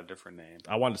got a different name.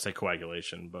 I wanted to say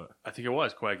Coagulation, but... I think it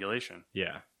was Coagulation.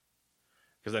 Yeah.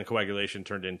 Because then Coagulation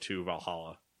turned into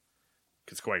Valhalla.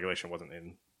 Because Coagulation wasn't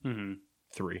in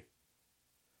 3.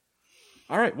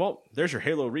 All right, well, there's your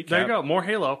Halo recap. There you go, more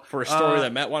Halo. For a story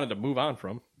that Matt wanted to move on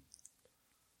from.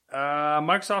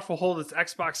 Microsoft will hold its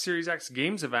Xbox Series X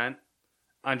Games event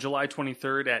on July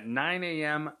 23rd at 9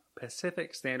 a.m.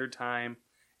 Pacific Standard Time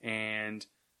and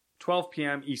 12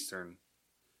 p.m. Eastern.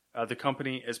 The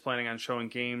company is planning on showing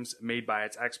games made by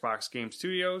its Xbox Game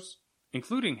Studios,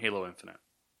 including Halo Infinite.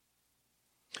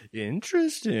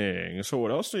 Interesting. So what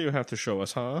else do you have to show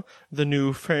us, huh? The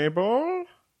new Fable?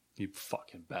 You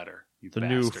fucking better, you the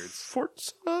bastards. New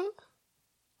Forza?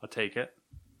 I'll take it.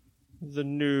 The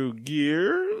new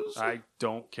Gears? I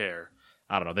don't care.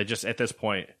 I don't know. They just, at this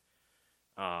point,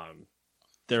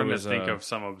 There I'm was think of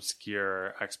some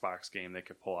obscure Xbox game they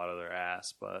could pull out of their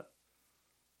ass, but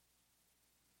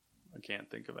I can't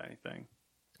think of anything.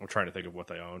 I'm trying to think of what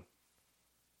they own.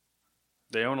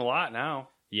 They own a lot now.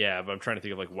 Yeah, but I'm trying to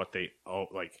think of like what they own.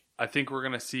 Like, I think we're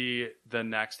gonna see the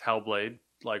next Hellblade.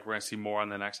 Like we're gonna see more on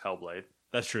the next Hellblade.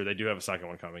 that's true. They do have a second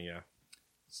one coming. Yeah.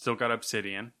 Still got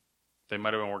Obsidian. They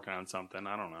might have been working on something.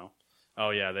 I don't know. Oh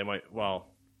yeah, they might. Well,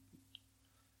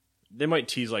 they might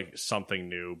tease like something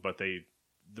new, but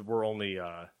we're only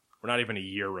we're not even a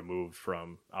year removed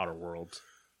from Outer Worlds,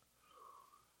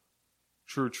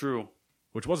 True.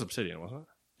 which was Obsidian, wasn't it?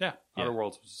 Yeah, Yeah. Outer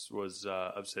Worlds was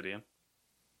Obsidian.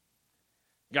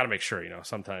 Got to make sure,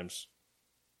 sometimes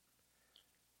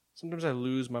I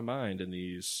lose my mind in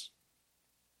these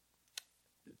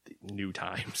new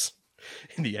times,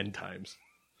 in the end times.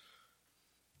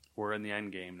 We're in the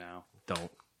end game now.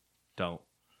 Don't.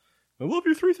 I love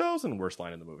you 3000. Worst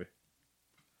line in the movie.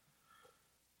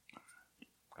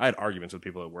 I had arguments with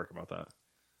people at work about that.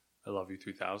 I love you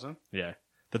 3000. Yeah,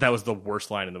 that was the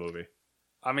worst line in the movie.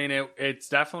 I mean, it's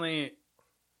definitely.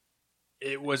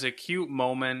 It was a cute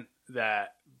moment that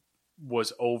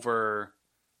was Overblown.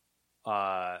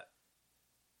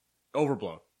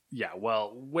 Yeah,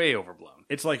 well, way overblown.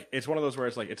 It's one of those where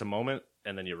it's a moment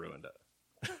and then you ruined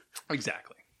it.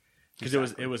 Exactly.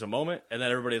 Because it was a moment and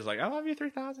then everybody's like, I love you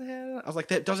 3000. I was like,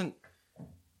 that doesn't.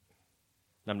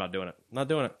 I'm not doing it. I'm not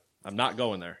doing it. I'm not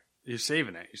going there. You're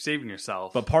saving it. You're saving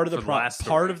yourself. But part of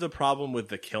the the problem with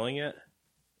the killing it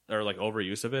or like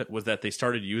overuse of it was that they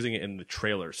started using it in the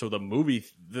trailer. So the movie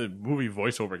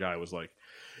voiceover guy was like,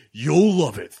 "You'll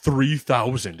love it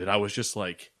 3000," and I was just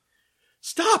like,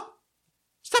 "Stop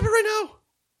it right now!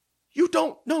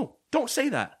 Don't say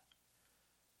that.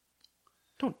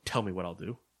 Don't tell me what I'll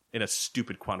do in a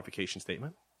stupid quantification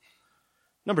statement."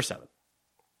 Number 7.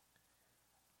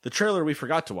 The trailer we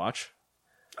forgot to watch.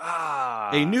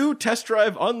 A new Test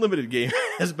Drive Unlimited game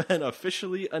has been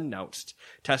officially announced.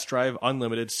 Test Drive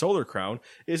Unlimited Solar Crown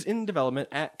is in development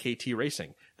at KT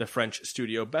Racing, the French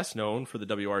studio best known for the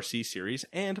WRC series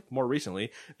and, more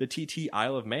recently, the TT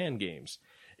Isle of Man games.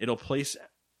 It'll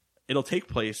take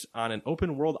place on an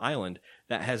open-world island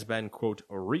that has been, quote,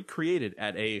 recreated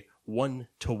at a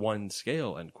 1-to-1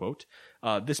 scale, end quote.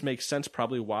 This makes sense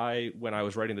probably why, when I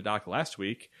was writing the doc last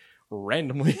week,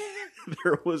 randomly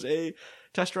there was a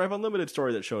Test Drive Unlimited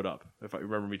story that showed up, if I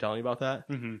remember me telling you about that.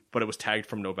 Mm-hmm. But it was tagged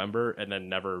from November, and then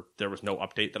there was no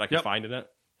update that I could find in it.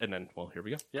 And then, well, here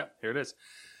we go. Yeah, here it is.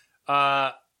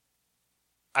 I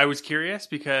was curious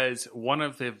because one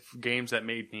of the games that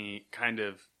made me kind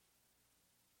of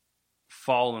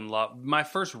fall in love, my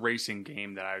first racing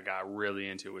game that I got really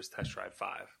into was Test Drive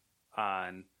 5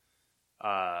 on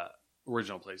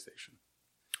original PlayStation.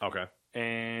 Okay.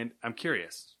 And I'm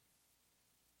curious.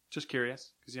 Just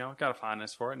curious, because, I got a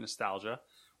fondness for it, nostalgia.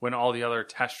 When all the other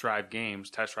Test Drive games,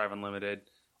 Test Drive Unlimited,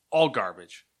 all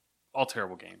garbage. All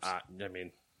terrible games. I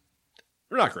mean,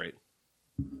 they're not great.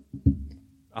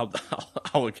 I'll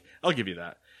give you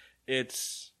that.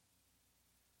 It's...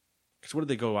 Because what did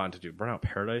they go on to do? Burnout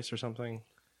Paradise or something?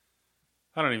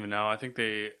 I don't even know. I think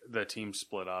the team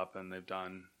split up and they've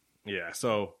done... Yeah,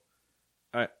 so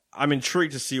I'm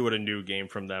intrigued to see what a new game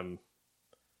from them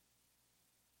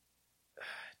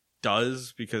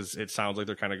does, because it sounds like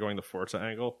they're kind of going the Forza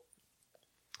angle.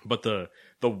 But the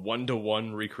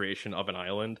 1-to-1 recreation of an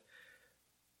island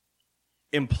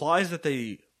implies that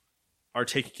they are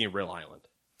taking a real island.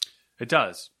 It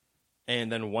does.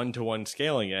 And then 1-to-1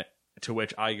 scaling it, to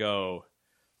which I go,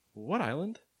 what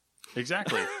island?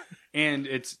 Exactly. And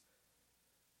it's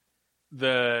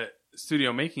the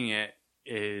studio making it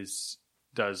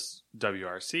does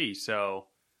WRC, so...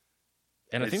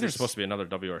 And I think there's supposed to be another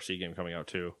WRC game coming out,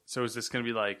 too. So is this going to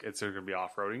be like, is there going to be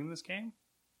off-roading in this game?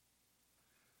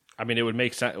 I mean, it would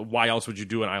make sense. Why else would you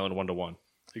do an island 1-to-1?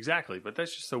 Exactly, but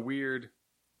that's just a weird...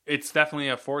 It's definitely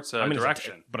a Forza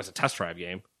direction. But it's a test drive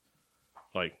game.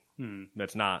 Like,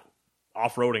 that's not...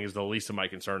 Off-roading is the least of my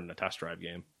concern in a test drive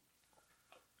game.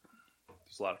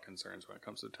 There's a lot of concerns when it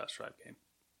comes to a test drive game.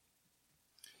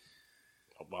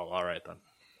 Oh, well, all right, then.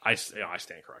 I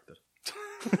stand corrected.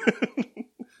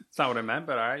 It's not what I meant,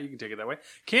 but all right, you can take it that way.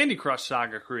 Candy Crush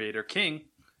Saga creator King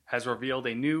has revealed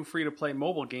a new free-to-play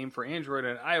mobile game for Android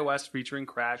and iOS featuring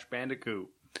Crash Bandicoot.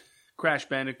 Crash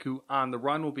Bandicoot On the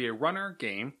Run will be a runner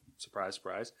game, surprise,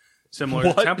 surprise, similar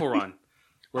to Temple Run,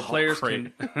 where players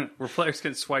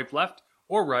can swipe left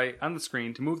or right on the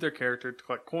screen to move their character to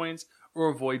collect coins or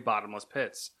avoid bottomless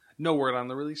pits. No word on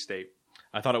the release date.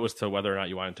 I thought it was to whether or not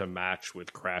you wanted to match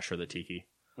with Crash or the Tiki.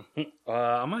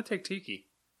 I'm going to take Tiki.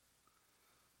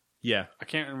 Yeah. I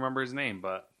can't remember his name,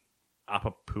 but...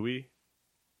 Apapui?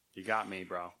 You got me,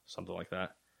 bro. Something like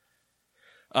that.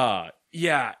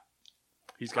 Yeah.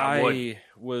 He's got wood.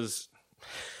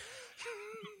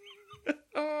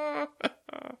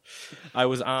 I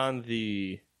was on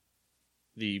the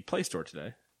Play Store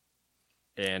today,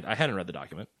 and I hadn't read the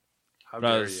document. How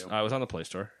dare you? I was on the Play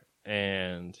Store,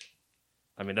 and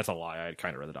I mean, that's a lie. I had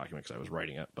kind of read the document because I was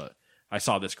writing it, but I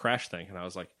saw this crash thing, and I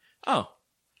was like, oh,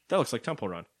 that looks like Temple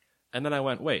Run. And then I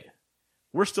went, wait,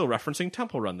 we're still referencing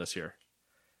Temple Run this year.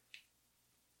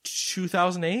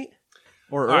 2008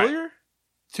 or earlier? Right.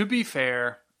 To be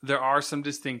fair, there are some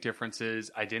distinct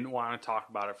differences. I didn't want to talk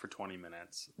about it for 20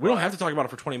 minutes. We don't have to talk about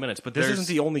it for 20 minutes, but this isn't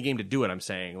the only game to do it, I'm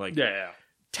saying. Like, yeah.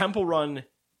 Temple Run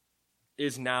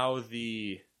is now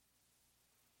the...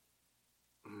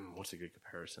 what's a good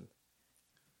comparison?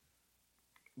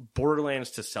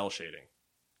 Borderlands to cell shading.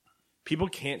 People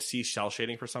can't see cell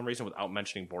shading for some reason without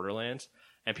mentioning Borderlands,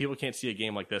 and people can't see a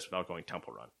game like this without going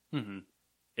Temple Run. Mm-hmm.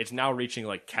 It's now reaching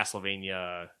like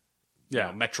Castlevania,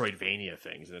 Metroidvania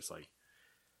things, and it's like,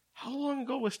 how long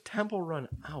ago was Temple Run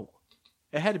out?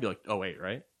 It had to be like 2008,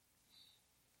 right?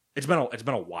 It's been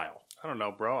a while. I don't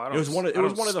know, bro. It was one of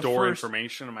the first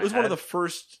information in my It was head. one of the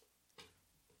first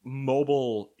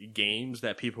mobile games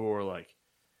that people were like,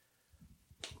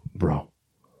 bro,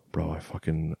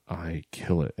 I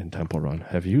kill it in Temple Run.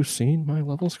 Have you seen my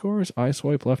level scores? I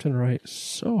swipe left and right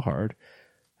so hard.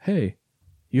 Hey,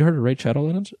 you heard of Raid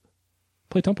Shadowlands?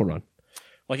 Play Temple Run.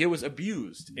 Like, it was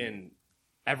abused in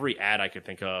every ad I could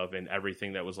think of, and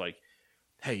everything that was like,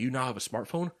 hey, you now have a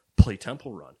smartphone? Play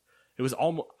Temple Run. It was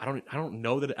almost, I don't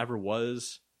know that it ever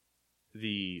was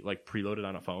the like preloaded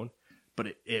on a phone, but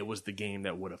it was the game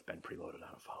that would have been preloaded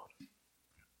on a phone.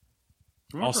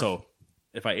 Also,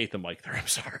 if I ate the mic there, I'm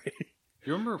sorry.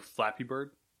 You remember Flappy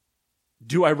Bird?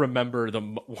 Do I remember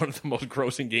one of the most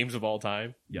grossing games of all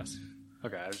time? Yes.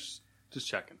 Okay, I was just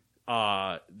checking.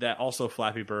 That also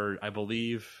Flappy Bird, I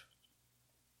believe,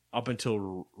 up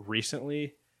until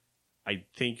recently, I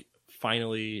think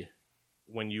finally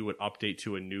when you would update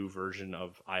to a new version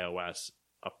of iOS,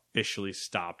 officially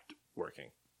stopped working.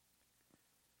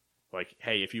 Like,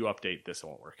 hey, if you update, this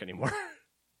won't work anymore.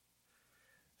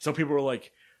 So people were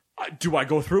like, do I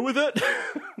go through with it?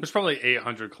 There's probably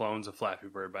 800 clones of Flappy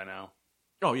Bird by now.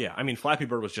 Oh, yeah. I mean, Flappy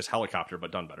Bird was just Helicopter,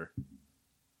 but done better.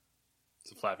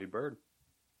 It's a Flappy Bird.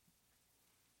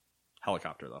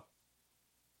 Helicopter, though.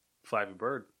 Flappy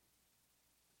Bird.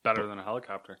 Better than a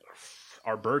helicopter.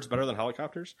 Are birds better than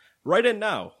helicopters? Write in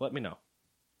now. Let me know.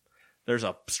 There's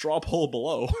a straw poll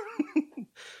below.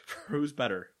 Who's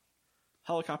better?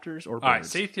 Helicopters or birds? All right,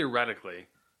 say theoretically.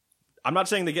 I'm not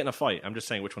saying they get in a fight. I'm just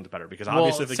saying which one's better. Because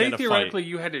obviously if they get in a fight... Say theoretically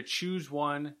you had to choose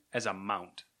one as a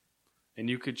mount. And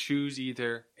you could choose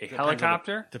either a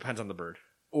helicopter... Depends on the bird.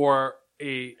 Or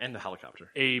a... And the helicopter.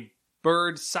 A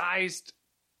bird-sized...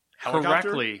 Helicopter?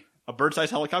 Correctly... A bird-sized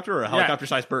helicopter or a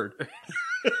helicopter-sized bird?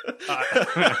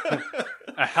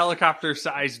 A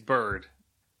helicopter-sized bird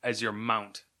as your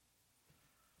mount.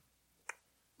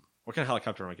 What kind of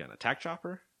helicopter am I getting? A tack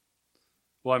chopper?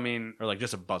 Well, I mean... Or like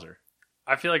just a buzzer?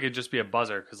 I feel like it'd just be a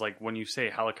buzzer, because like when you say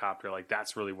helicopter, like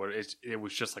that's really what it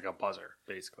was, just like a buzzer,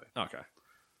 basically. Okay.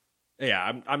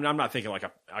 Yeah, I'm not thinking like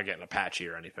I get an Apache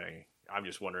or anything. I'm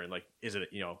just wondering, like, is it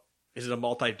a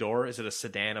multi-door? Is it a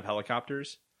sedan of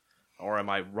helicopters? Or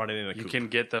am I running in a coupe? You can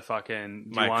get the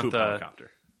fucking... coupe helicopter.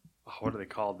 Oh, what are they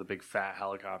called? The big fat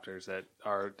helicopters that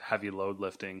are heavy load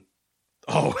lifting.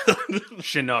 Oh.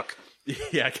 Chinook.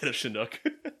 Yeah, I get a Chinook.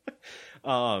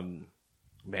 Man,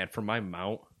 for my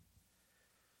mount...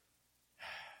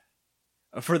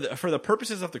 For the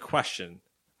purposes of the question,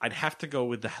 I'd have to go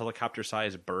with the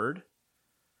helicopter-sized bird.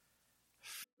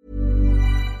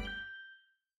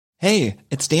 Hey,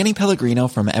 it's Danny Pellegrino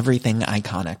from Everything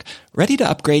Iconic. Ready to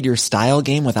upgrade your style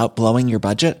game without blowing your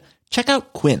budget? Check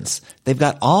out Quince. They've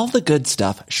got all the good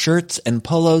stuff, shirts and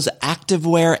polos,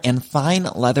 activewear, and fine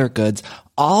leather goods,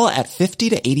 all at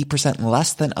 50 to 80%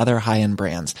 less than other high-end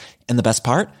brands. And the best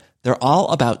part? They're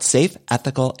all about safe,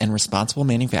 ethical, and responsible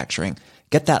manufacturing.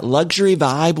 Get that luxury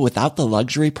vibe without the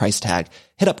luxury price tag.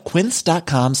 Hit up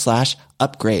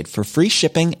quince.com/upgrade for free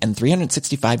shipping and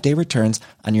 365-day returns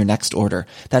on your next order.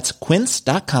 That's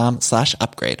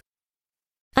quince.com/upgrade.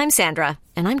 I'm Sandra,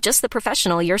 and I'm just the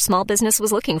professional your small business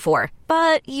was looking for.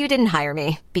 But you didn't hire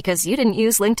me because you didn't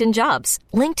use LinkedIn Jobs.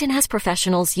 LinkedIn has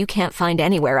professionals you can't find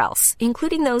anywhere else,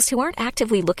 including those who aren't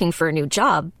actively looking for a new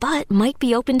job, but might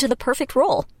be open to the perfect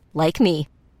role, like me.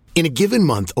 In a given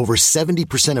month, over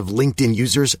 70% of LinkedIn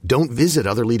users don't visit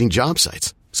other leading job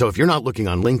sites. So if you're not looking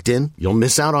on LinkedIn, you'll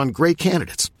miss out on great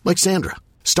candidates like Sandra.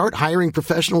 Start hiring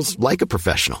professionals like a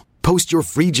professional. Post your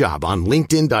free job on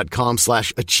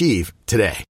linkedin.com/achieve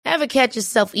today. Ever catch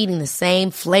yourself eating the same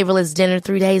flavorless dinner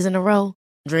 3 days in a row?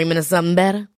 Dreaming of something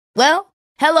better? Well,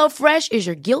 HelloFresh is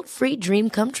your guilt-free dream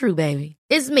come true, baby.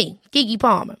 It's me, Keke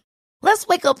Palmer. Let's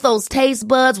wake up those taste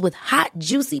buds with hot,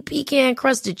 juicy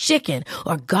pecan-crusted chicken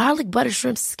or garlic butter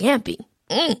shrimp scampi.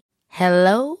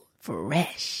 Hello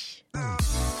Fresh.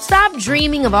 Stop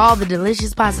dreaming of all the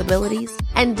delicious possibilities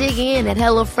and dig in at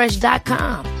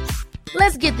HelloFresh.com.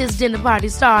 Let's get this dinner party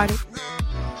started.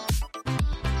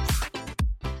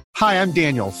 Hi, I'm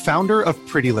Daniel, founder of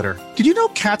Pretty Litter. Did you know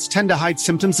cats tend to hide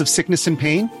symptoms of sickness and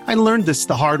pain? I learned this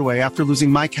the hard way after losing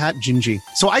my cat, Gingy.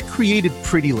 So I created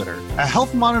Pretty Litter, a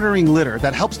health monitoring litter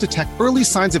that helps detect early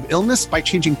signs of illness by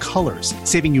changing colors,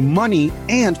 saving you money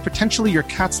and potentially your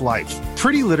cat's life.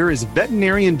 Pretty Litter is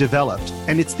veterinarian developed,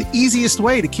 and it's the easiest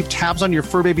way to keep tabs on your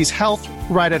fur baby's health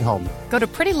right at home. Go to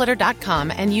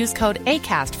prettylitter.com and use code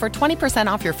ACAST for 20%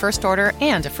 off your first order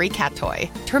and a free cat toy.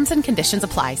 Terms and conditions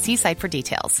apply. See site for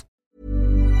details.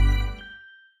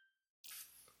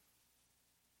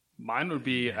 Mine would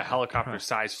be a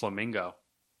helicopter-sized flamingo.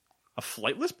 A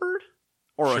flightless bird?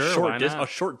 Or Sure, a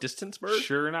short distance bird?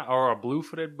 Sure not. Or a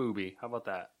blue-footed booby. How about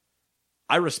that?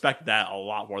 I respect that a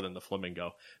lot more than the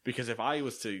flamingo. Because if I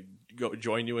was to go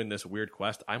join you in this weird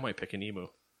quest, I might pick an emu.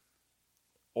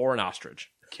 Or an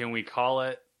ostrich. Can we call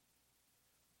it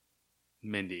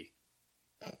Mindy?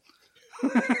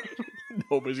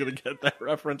 Nobody's going to get that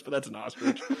reference, but that's an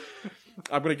ostrich.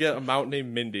 I'm going to get a mountain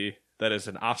named Mindy that is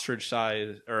an ostrich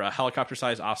size, or a helicopter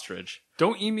sized ostrich.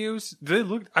 Don't emus, they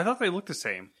look? I thought they looked the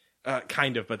same.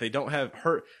 Kind of, but they don't have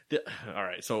her. All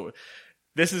right, so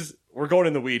we're going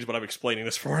in the weeds, but I'm explaining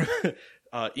this for him.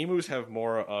 Emus have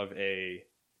more of a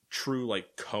true,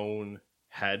 like, cone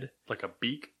head. Like a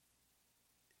beak?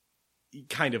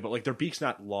 Kind of, but like their beak's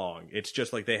not long. It's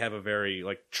just like they have a very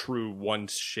like true one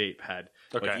shape head.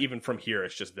 Okay. Like even from here,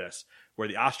 it's just this. Where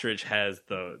the ostrich has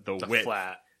the width.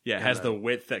 Flat. Yeah, it has the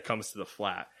width that comes to the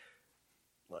flat.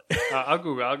 I'll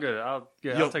Google. I'll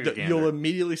take a gander. You'll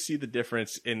immediately see the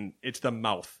difference in it's the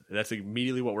mouth. That's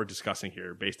immediately what we're discussing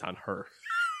here, based on her.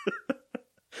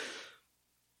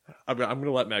 I'm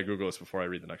gonna let Matt Google this before I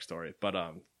read the next story, but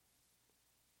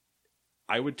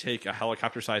I would take a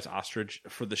helicopter-sized ostrich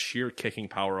for the sheer kicking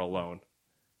power alone.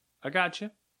 I got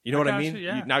you. You know what I mean?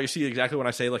 Yeah. Now you see exactly when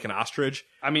I say like an ostrich.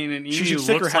 I mean, an emu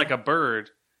looks like a bird.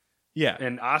 Yeah.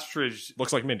 An ostrich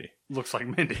looks like Mindy. Looks like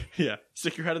Mindy. Yeah.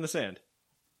 Stick your head in the sand.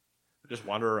 Just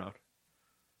wander around.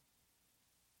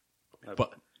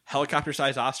 But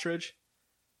helicopter-sized ostrich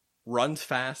runs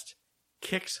fast,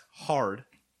 kicks hard.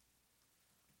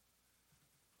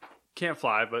 Can't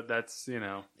fly, but that's,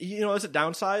 It's a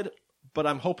downside, but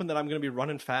I'm hoping that I'm going to be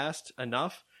running fast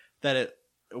enough that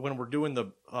when we're doing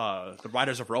the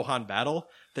Riders of Rohan battle,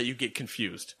 that you get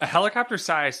confused. A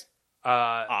helicopter-sized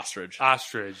ostrich.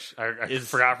 Ostrich. I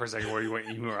forgot for a second where you went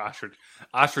emu or ostrich.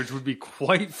 Ostrich would be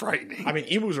quite frightening. I mean,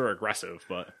 emus are aggressive,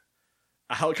 but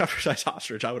a helicopter-sized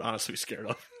ostrich I would honestly be scared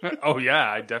of. Oh, yeah.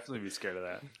 I'd definitely be scared of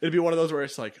that. It'd be one of those where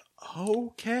it's like,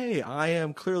 okay, I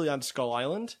am clearly on Skull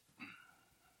Island.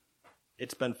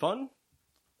 It's been fun.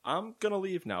 I'm going to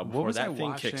leave now before that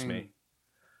thing kicks me.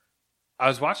 I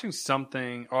was watching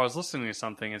something, or I was listening to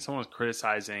something, and someone was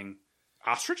criticizing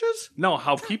ostriches? No,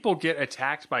 how people get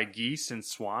attacked by geese and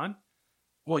swan.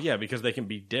 Well, yeah, because they can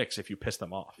be dicks if you piss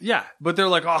them off. Yeah, but they're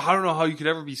like, I don't know how you could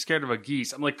ever be scared of a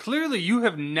geese. I'm like, clearly you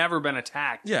have never been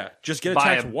attacked. Yeah, just get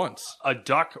attacked once. A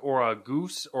duck or a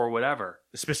goose or whatever.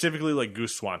 Specifically like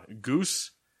goose swan.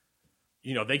 Goose,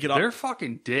 they get up. They're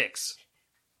fucking dicks.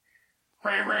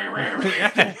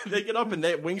 They get up and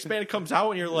that wingspan comes out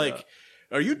and you're like,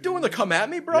 are you doing the come at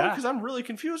me, bro? Because I'm really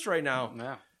confused right now.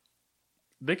 Yeah.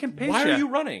 They can pinch Why are you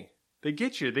running? They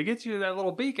get you. They get you that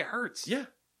little beak. It hurts. Yeah.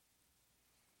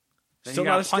 Then Still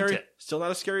not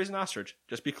as scary as an ostrich.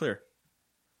 Just be clear.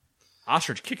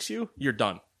 Ostrich kicks you, you're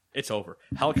done. It's over.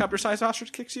 Helicopter-sized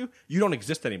ostrich kicks you, you don't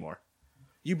exist anymore.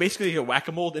 You basically get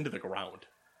whack-a-mole into the ground.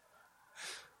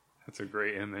 That's a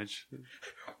great image.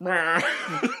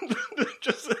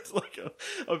 Just it's like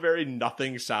a very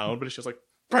nothing sound, but it's just like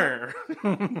I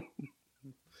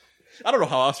don't know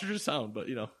how ostriches sound, but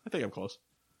I think I'm close.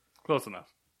 Close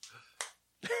enough.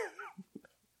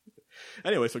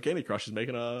 Anyway, so Candy Crush is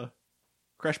making a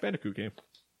Crash Bandicoot game.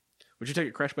 Would you take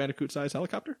a Crash Bandicoot-sized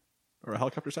helicopter? Or a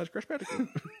helicopter-sized Crash Bandicoot?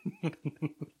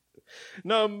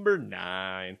 Number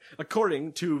 9.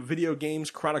 According to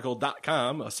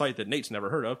VideoGamesChronicle.com, a site that Nate's never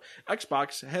heard of,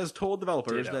 Xbox has told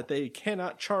developers that they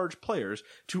cannot charge players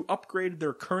to upgrade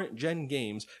their current-gen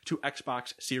games to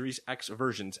Xbox Series X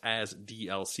versions as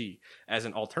DLC, as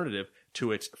an alternative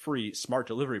to its free smart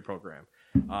delivery program.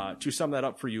 To sum that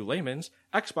up for you layman's,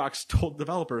 Xbox told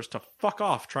developers to fuck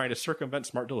off trying to circumvent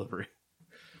smart delivery.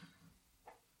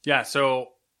 Yeah, so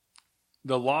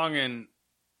the long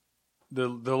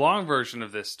version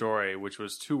of this story, which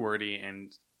was too wordy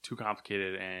and too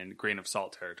complicated and grain of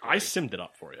salt territory. I simmed it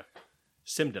up for you.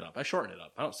 Simmed it up. I shortened it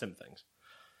up. I don't sim things.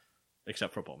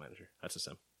 Except Football Manager. That's a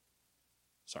sim.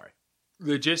 Sorry.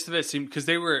 The gist of it seemed, because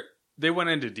they went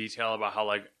into detail about how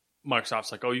like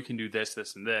Microsoft's like, oh, you can do this,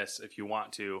 this, and this if you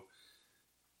want to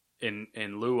in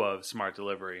lieu of smart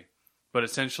delivery. But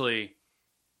essentially,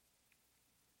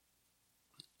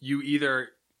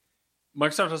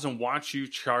 Microsoft doesn't want you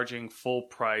charging full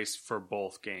price for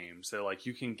both games. They're like,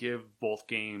 you can give both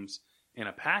games in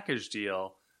a package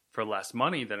deal for less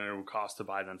money than it would cost to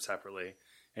buy them separately.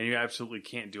 And you absolutely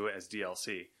can't do it as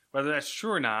DLC. Whether that's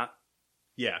true or not,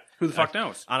 yeah, who the fuck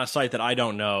knows? On a site that I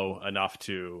don't know enough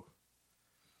to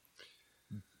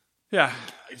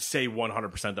say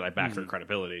 100% that I back their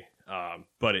credibility.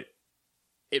 But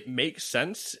it makes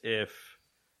sense if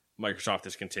Microsoft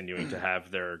is continuing to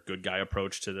have their good guy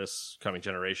approach to this coming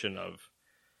generation of,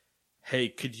 hey,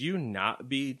 could you not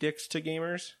be dicks to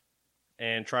gamers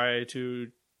and try to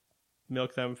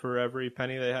milk them for every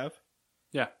penny they have?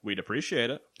 Yeah. We'd appreciate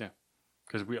it. Yeah.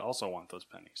 Because we also want those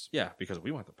pennies. Yeah, because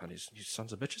we want the pennies. You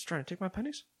sons of bitches trying to take my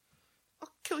pennies? I'll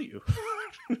kill you.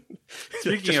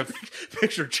 Speaking of...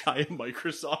 Picture giant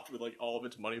Microsoft with like all of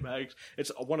its money bags.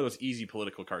 It's one of those easy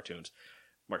political cartoons.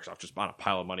 Microsoft just bought a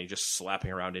pile of money just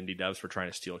slapping around indie devs for trying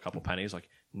to steal a couple pennies. Like,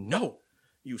 no!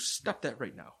 You stop that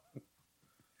right now.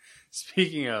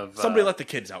 Speaking of... Somebody let the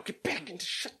kids out. Get back and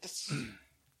shut this...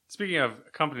 Speaking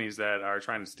of companies that are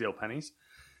trying to steal pennies,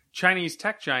 Chinese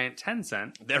tech giant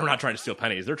Tencent... They're not trying to steal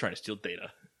pennies. They're trying to steal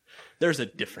data. There's a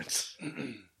difference.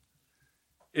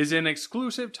 Is in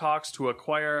exclusive talks to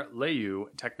acquire Leyou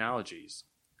Technologies.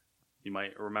 You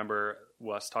might remember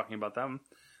us talking about them.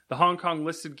 The Hong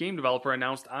Kong-listed game developer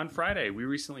announced on Friday. We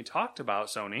recently talked about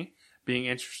Sony being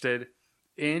interested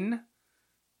in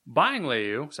buying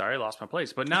Leyou. Sorry, I lost my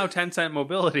place. But now Tencent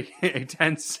Mobility, a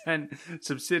Tencent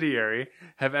subsidiary,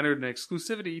 have entered an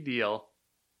exclusivity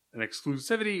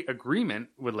agreement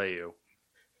with Leyou.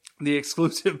 The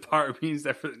exclusive part means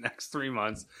that for the next 3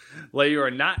 months, Leyou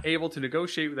are not able to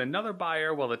negotiate with another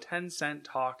buyer while the Tencent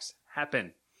talks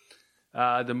happen.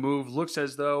 The move looks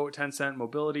as though Tencent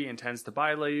Mobility intends to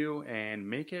buy Leyou and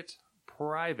make it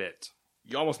private.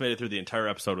 You almost made it through the entire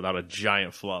episode without a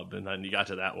giant flub, and then you got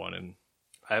to that one, and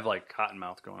I have like cotton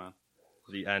mouth going on.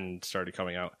 The end started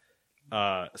coming out.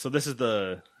 So this is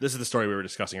the story we were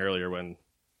discussing earlier when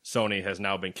Sony has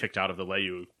now been kicked out of the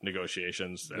Leyou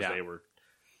negotiations as they were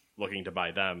looking to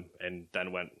buy them, and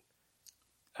then went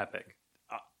Epic.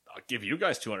 I'll give you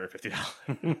guys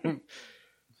 $250.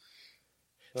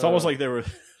 It's almost like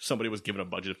somebody was given a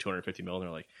budget of $250 million.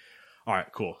 They're like, all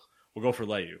right, cool. We'll go for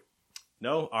Leyou.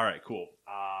 No? All right, cool.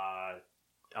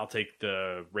 I'll take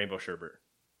the rainbow sherbet.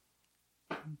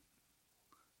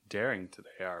 Daring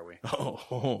today, are we?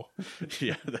 Oh.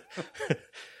 Yeah.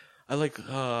 I like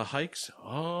hikes.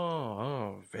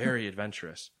 Oh, very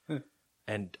adventurous.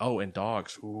 And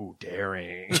dogs. Ooh,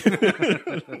 daring.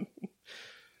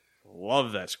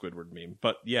 Love that Squidward meme.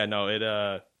 But yeah, no, it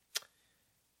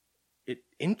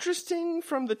interesting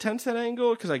from the Tencent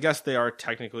angle, because I guess they are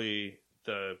technically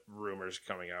the rumors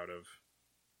coming out of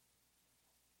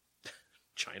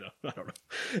China. I don't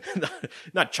know.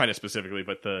 Not China specifically,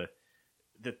 but that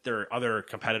their other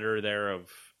competitor there of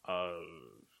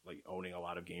like owning a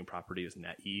lot of game property is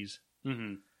NetEase.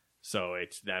 Mm-hmm. So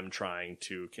it's them trying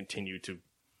to continue to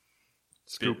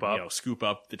scoop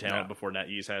up the talent before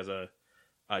NetEase has a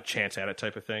chance at it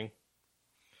type of thing.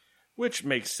 Which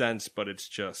makes sense, but it's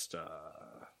just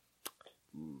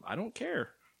I don't care.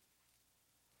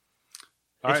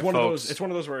 It's one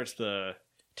of those where it's the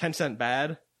 10-cent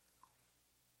bad,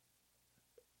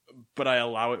 but I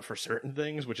allow it for certain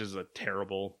things, which is a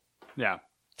terrible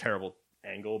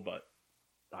angle, but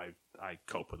I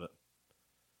cope with it.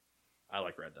 I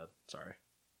like Red Dead. Sorry.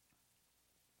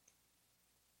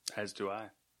 As do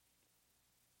I.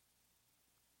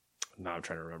 Now I'm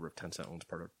trying to remember if Tencent owns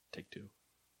part of Take-Two.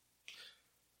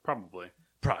 Probably.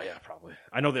 Probably.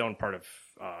 I know they own part of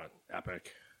Epic,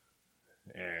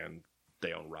 and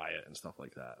they own Riot and stuff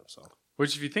like that. So,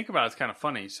 which, if you think about it, it's kind of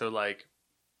funny. So, like,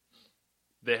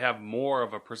 they have more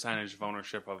of a percentage of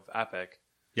ownership of Epic.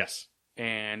 Yes.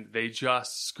 And they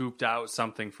just scooped out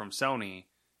something from Sony,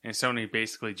 and Sony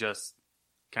basically just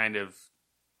kind of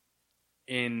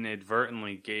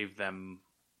inadvertently gave them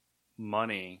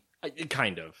money.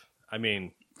 Kind of. I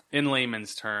mean, in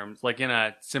layman's terms, like in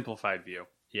a simplified view.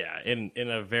 Yeah, in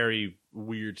a very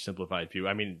weird simplified view.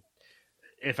 I mean,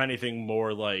 if anything,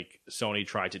 more like Sony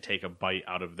tried to take a bite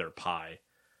out of their pie.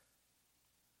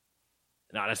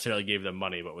 Not necessarily gave them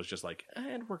money, but was just like,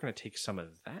 and we're going to take some of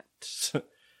that.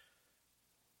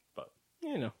 But,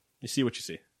 you see what you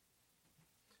see.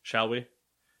 Shall we?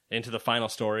 Into the final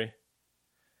story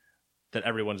that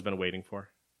everyone's been waiting for.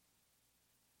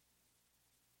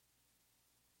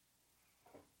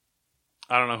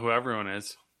 I don't know who everyone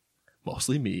is.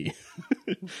 Mostly me.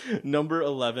 Number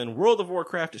 11, World of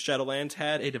Warcraft Shadowlands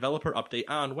had a developer update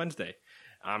on Wednesday.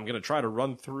 I'm going to try to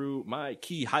run through my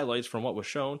key highlights from what was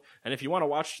shown. And if you want to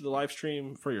watch the live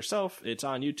stream for yourself, it's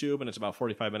on YouTube and it's about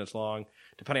 45 minutes long.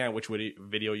 Depending on which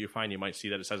video you find, you might see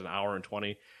that it says an hour and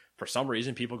 20. For some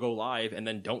reason, people go live and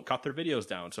then don't cut their videos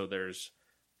down. So there's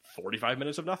 45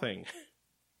 minutes of nothing.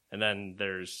 And then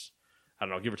there's, I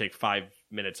don't know, give or take 5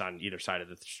 minutes on either side of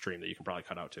the stream that you can probably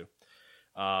cut out too.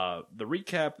 The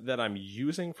recap that I'm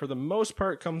using for the most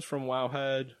part comes from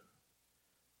Wowhead.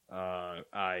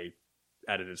 I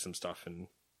edited some stuff and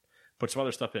put some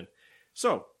other stuff in.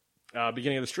 So,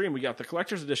 beginning of the stream, we got the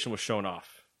collector's edition was shown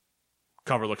off.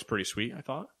 Cover looks pretty sweet, I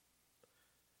thought.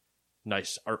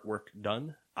 Nice artwork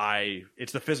done.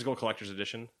 It's the physical collector's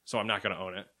edition, so I'm not going to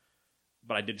own it.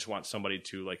 But I did just want somebody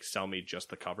to like sell me just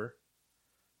the cover.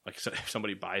 Like if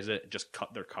somebody buys it, just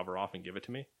cut their cover off and give it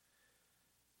to me.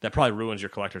 That probably ruins your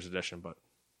collector's edition, but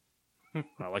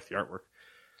I like the artwork.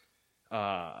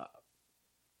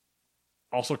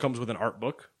 Also comes with an art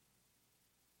book.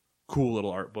 Cool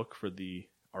little art book for the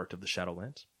art of the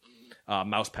Shadowlands.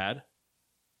 Mouse pad.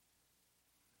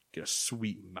 Get a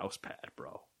sweet mouse pad,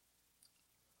 bro.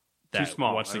 Too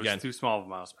small. Once again, too small of a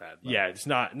mouse pad. But. Yeah, it's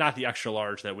not the extra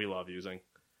large that we love using.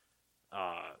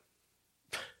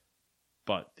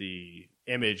 But the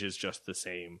image is just the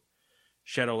same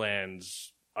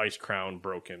Shadowlands Ice Crown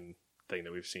broken thing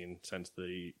that we've seen since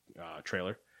the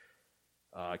trailer.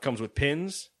 It comes with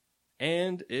pins,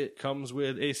 and it comes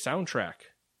with a soundtrack,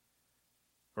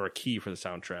 or a key for the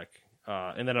soundtrack.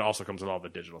 And then it also comes with all the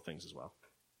digital things as well.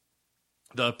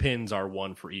 The pins are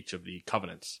one for each of the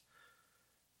covenants.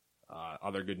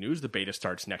 Other good news, the beta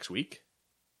starts next week.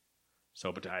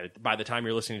 So by the time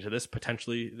you're listening to this,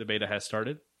 potentially the beta has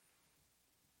started.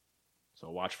 So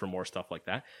watch for more stuff like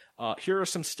that. Here are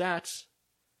some stats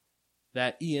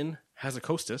that Ian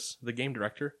Hazzikostas, the game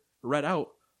director, read out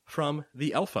from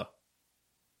the alpha.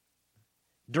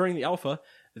 During the alpha,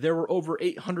 there were over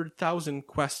 800,000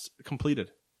 quests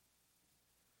completed.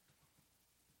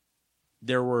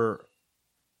 There were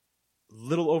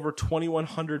little over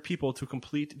 2,100 people to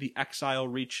complete the Exile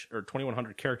Reach, or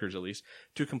 2,100 characters at least,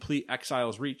 to complete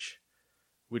Exile's Reach,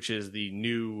 which is the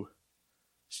new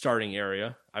starting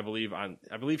area. I believe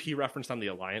he referenced on the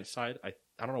Alliance side. I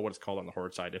don't know what it's called on the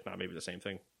Horde side, if not maybe the same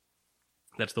thing.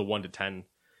 That's the 1 to 10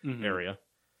 area.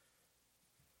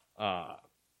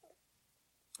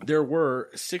 There were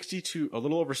a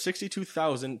little over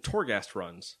 62,000 Torghast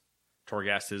runs.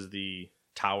 Torghast is the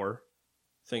tower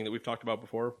thing that we've talked about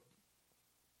before,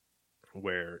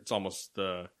 where it's almost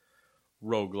the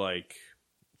roguelike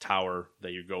tower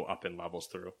that you go up in levels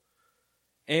through.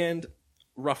 And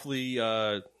roughly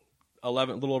a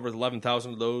little over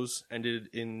 11,000 of those ended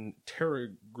in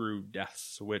Terragru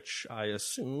deaths, which I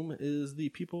assume is the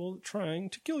people trying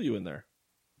to kill you in there.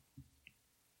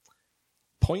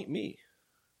 Point me.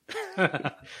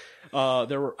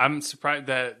 I'm surprised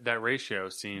that ratio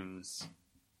seems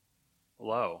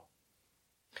low.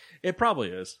 It probably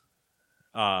is.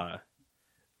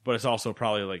 But it's also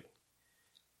probably like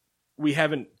we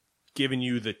haven't given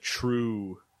you the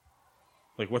true,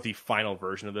 like what the final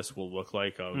version of this will look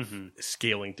like of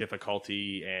scaling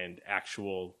difficulty and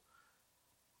actual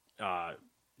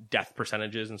death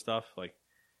percentages and stuff. Like,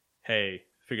 hey,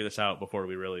 figure this out before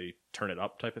we really turn it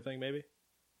up type of thing, maybe.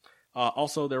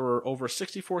 Also, there were over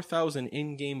 64,000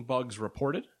 in-game bugs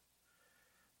reported.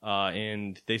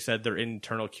 And they said their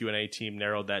internal Q&A team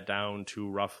narrowed that down to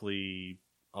roughly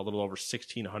a little over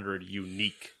 1,600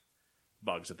 unique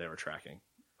bugs that they were tracking.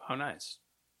 Oh, nice.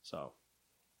 So,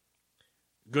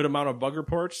 good amount of bug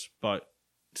reports, but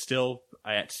still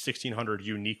at 1,600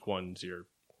 unique ones, you're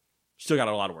still got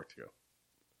a lot of work to go.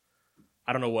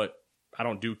 I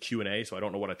don't do Q&A, so I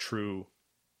don't know what a true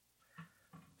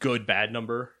good, bad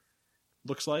number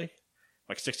looks like.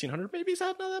 Like 1,600 maybe is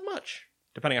not that much.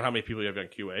 Depending on how many people you have on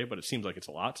QA, but it seems like it's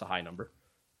a lot. It's a high number.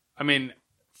 I mean,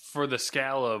 for the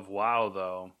scale of WoW,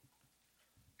 though,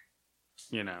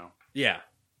 Yeah.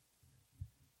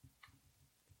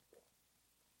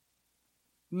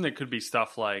 And there could be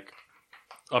stuff like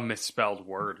a misspelled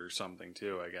word or something,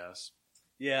 too, I guess.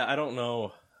 Yeah, I don't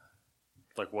know.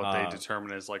 Like what they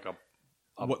determine as like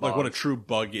what a true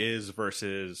bug is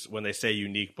versus when they say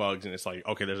unique bugs and it's like,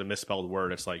 okay, there's a misspelled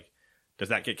word. It's like, does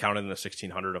that get counted in the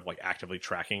 1600 of like actively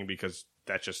tracking? Because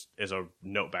that just is a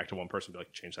note back to one person. Be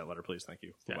like, change that letter, please. Thank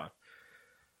you. Move on.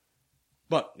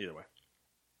 But either way,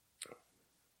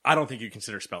 I don't think you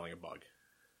consider spelling a bug.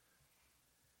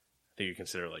 I think you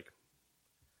consider like,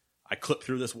 I clipped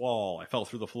through this wall. I fell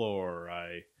through the floor.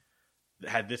 I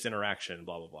had this interaction,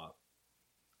 blah, blah, blah.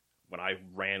 When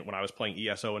I was playing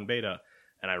ESO in beta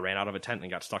and I ran out of a tent and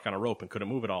got stuck on a rope and couldn't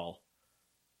move at all,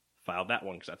 filed that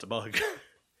one because that's a bug.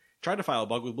 Tried to file a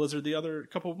bug with Blizzard the other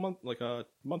a month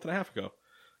and a half ago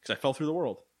because I fell through the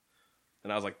world.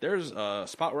 And I was like, there's a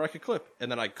spot where I could clip.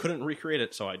 And then I couldn't recreate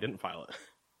it, so I didn't file it.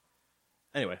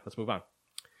 Anyway, let's move on.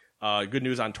 Good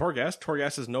news on Torghast.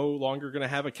 Torghast is no longer going to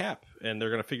have a cap, and they're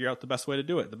going to figure out the best way to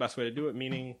do it. The best way to do it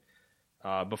meaning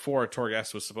before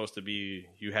Torghast was supposed to be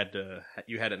you had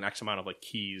an X amount of like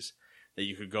keys that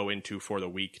you could go into for the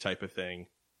week type of thing,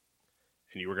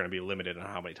 and you were going to be limited on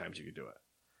how many times you could do it.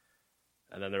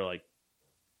 And then they're like,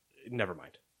 never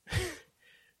mind.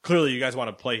 Clearly, you guys want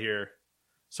to play here,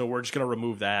 so we're just going to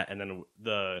remove that. And then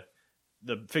the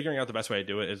figuring out the best way to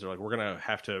do it is they're like, we're going to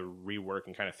have to rework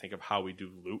and kind of think of how we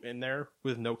do loot in there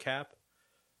with no cap.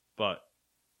 But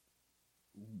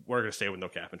we're going to stay with no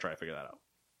cap and try to figure that out.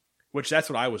 Which that's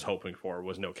what I was hoping for,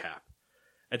 was no cap.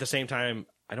 At the same time,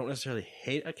 I don't necessarily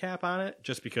hate a cap on it,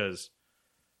 just because,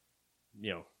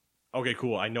 okay,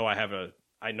 cool. I know I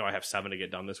have 7 to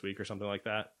get done this week or something like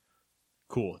that.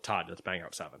 Cool, Todd, let's bang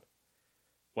out 7.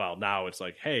 Well, now it's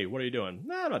like, hey, what are you doing?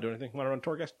 Nah, I'm not doing anything. Want to run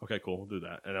Torghast? Okay, cool, we'll do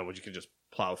that. And then we can just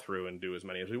plow through and do as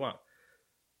many as we want.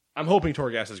 I'm hoping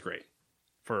Torghast is great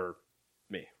for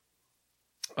me.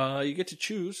 You get to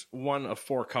choose one of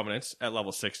 4 covenants at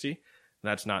level 60.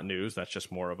 That's not news. That's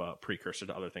just more of a precursor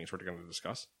to other things we're going to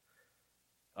discuss.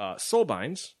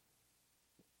 Soulbinds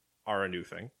are a new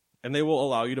thing, and they will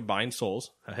allow you to bind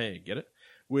souls. Hey, get it?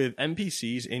 With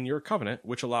NPCs in your covenant,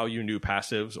 which allow you new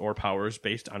passives or powers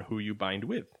based on who you bind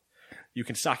with. You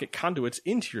can socket conduits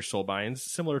into your soulbinds,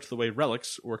 similar to the way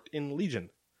relics worked in Legion.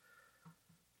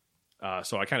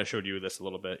 So I kind of showed you this a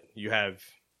little bit. You have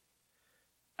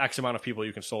X amount of people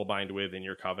you can soulbind with in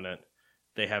your covenant.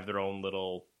 They have their own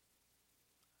little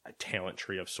talent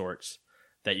tree of sorts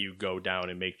that you go down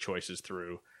and make choices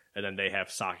through. And then they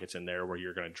have sockets in there where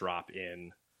you're going to drop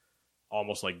in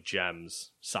almost like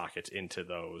gems sockets into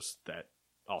those that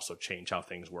also change how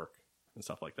things work and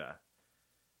stuff like that.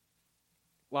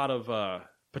 A lot of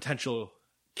potential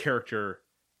character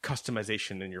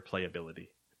customization in your playability,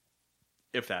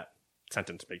 if that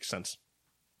sentence makes sense.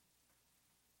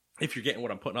 If you're getting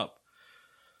what I'm putting up.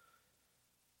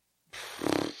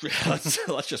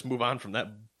 Let's just move on from that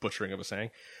butchering of a saying.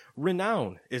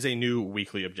 Renown is a new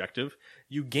weekly objective.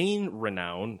 You gain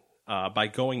renown by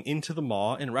going into the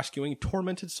maw and rescuing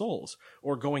tormented souls,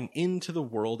 or going into the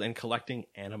world and collecting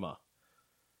anima.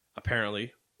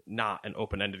 Apparently, not an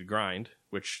open-ended grind,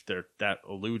 which that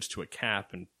alludes to a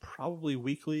cap, and probably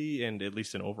weekly and at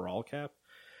least an overall cap.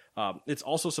 It's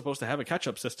also supposed to have a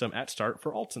catch-up system at start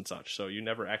for alts and such, so you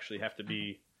never actually have to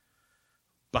be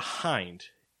behind,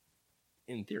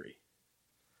 in theory.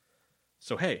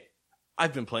 So hey,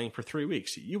 I've been playing for 3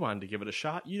 weeks. You wanted to give it a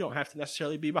shot. You don't have to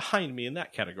necessarily be behind me in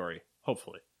that category,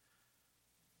 hopefully.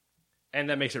 And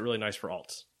that makes it really nice for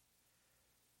alts.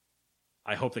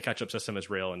 I hope the catch-up system is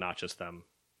real and not just them,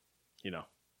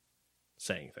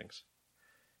 saying things.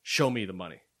 Show me the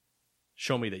money.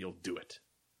 Show me that you'll do it.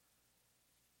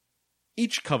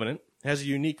 Each covenant has a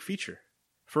unique feature.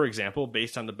 For example,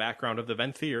 based on the background of the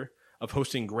Venthyr of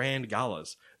hosting grand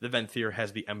galas, the Venthyr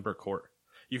has the Ember Court.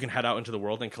 You can head out into the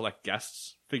world and collect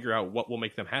guests, figure out what will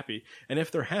make them happy, and if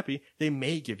they're happy, they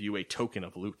may give you a token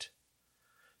of loot.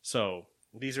 So,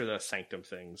 these are the Sanctum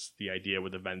things. The idea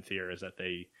with the Venthyr is that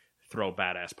they throw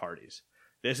badass parties.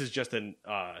 This is just the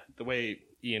way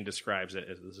Ian describes it,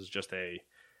 is this is just a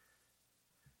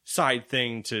side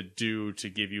thing to do to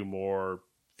give you more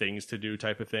things to do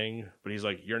type of thing. But he's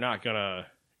like, you're not gonna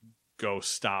go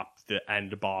stop the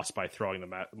end boss by throwing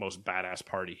the most badass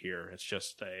party here. It's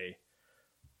just a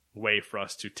way for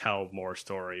us to tell more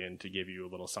story and to give you a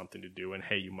little something to do, and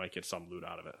hey, you might get some loot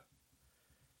out of it.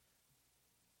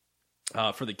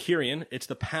 For the Kyrian, it's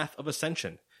the Path of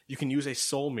Ascension. You can use a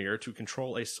soul mirror to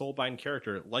control a soulbind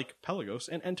character like Pelagos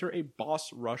and enter a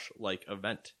boss rush-like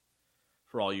event.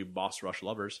 For all you boss rush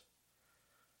lovers.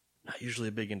 Not usually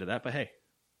big into that, but hey.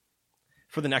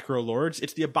 For the Necro Lords,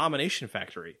 it's the Abomination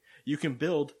Factory. You can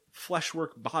build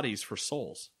fleshwork bodies for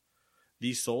souls.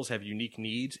 These souls have unique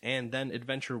needs and then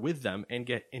adventure with them and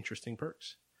get interesting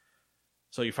perks.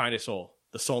 So you find a soul.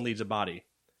 The soul needs a body.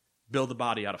 Build the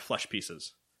body out of flesh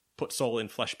pieces. Put soul in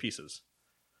flesh pieces.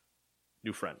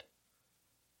 New friend.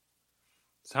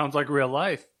 Sounds like real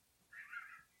life.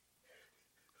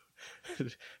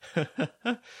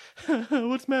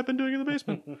 What's Matt been doing in the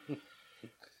basement?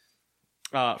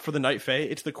 For the Night Fae,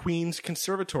 it's the Queen's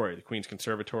Conservatory. The Queen's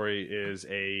Conservatory is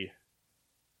they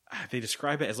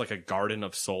describe it as like a garden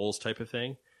of souls type of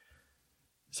thing.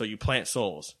 So you plant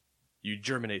souls, you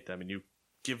germinate them, and you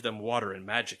give them water and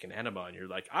magic and anima, and you're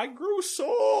like, I grew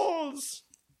souls!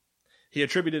 He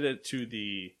attributed it to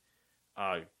the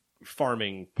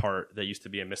farming part that used to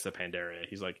be in Mists of Pandaria.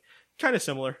 He's like, kind of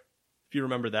similar. If you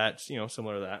remember that,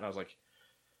 similar to that. And I was like,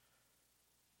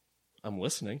 I'm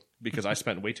listening, because I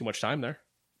spent way too much time there.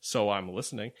 So I'm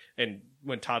listening. And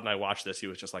when Todd and I watched this, he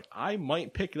was just like, I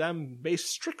might pick them based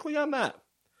strictly on that.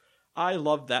 I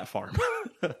loved that farm.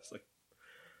 It's like,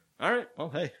 all right, well,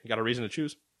 hey, you got a reason to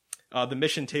choose. The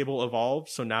mission table evolved,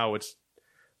 so now it's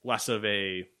less of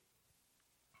a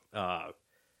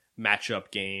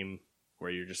matchup game where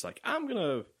you're just like,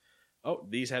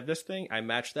 these have this thing, I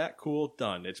match that, cool,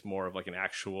 done. It's more of like an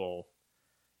actual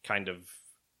kind of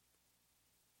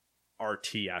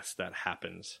RTS that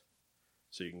happens.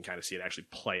 So you can kind of see it actually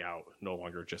play out, no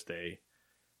longer just a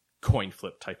coin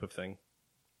flip type of thing.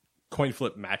 Coin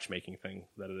flip matchmaking thing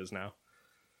that it is now.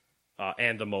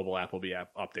 And the mobile app will be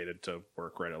updated to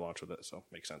work right at launch with it, so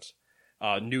makes sense.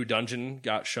 New dungeon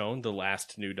got shown, the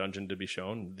last new dungeon to be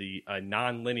shown, the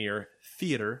non-linear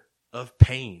Theater of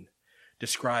Pain,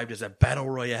 described as a battle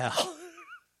royale.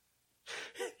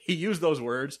 He used those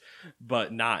words,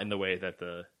 but not in the way that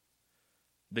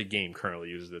the game currently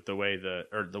uses it. The way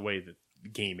that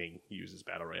gaming uses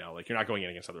battle royale. Like, you're not going in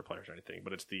against other players or anything,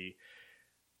 but it's the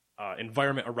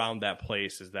environment around that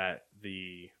place is that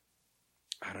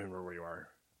I don't remember where you are.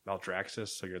 Maldraxxus,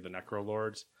 so you're the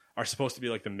Necrolords, are supposed to be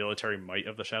like the military might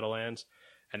of the Shadowlands,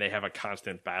 and they have a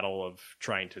constant battle of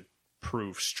trying to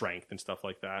prove strength and stuff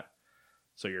like that.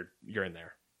 So you're in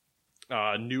there.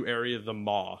 New area, the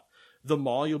Maw. The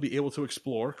Maw you'll be able to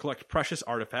explore, collect precious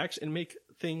artifacts, and make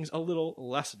things a little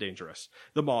less dangerous.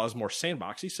 The Maw is more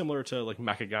sandboxy, similar to like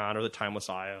Mechagon or the Timeless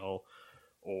Isle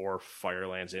or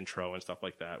Firelands Intro and stuff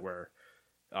like that, where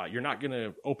you're not going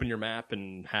to open your map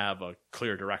and have a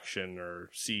clear direction or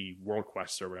see world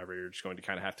quests or whatever. You're just going to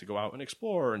kind of have to go out and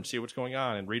explore and see what's going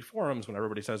on and read forums when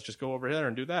everybody says, just go over there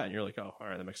and do that. And you're like, oh, all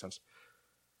right, that makes sense.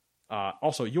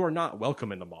 Also, you are not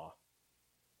welcome in the Maw.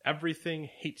 Everything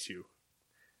hates you.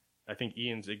 I think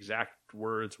Ian's exact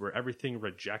words were, everything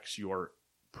rejects your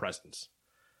presence.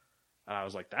 And I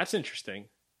was like, that's interesting.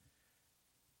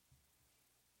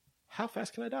 How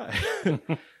fast can I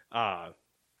die?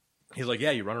 He's like,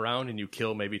 yeah, you run around and you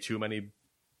kill maybe too many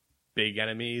big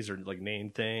enemies or like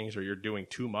named things, or you're doing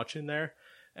too much in there,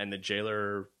 and the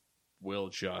jailer will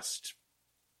just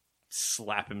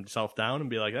slap himself down and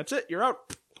be like, that's it, you're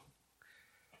out.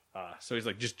 So he's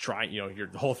like, just try, the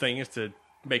whole thing is to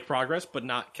make progress but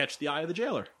not catch the eye of the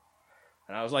jailer.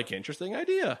 And I was like, interesting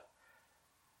idea.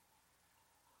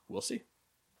 We'll see.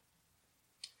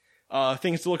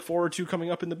 Things to look forward to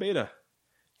coming up in the beta.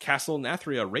 Castle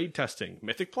Nathria raid testing,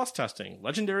 Mythic Plus testing,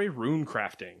 Legendary rune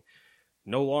crafting.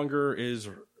 No longer is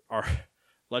our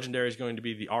Legendary is going to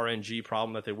be the RNG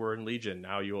problem that they were in Legion.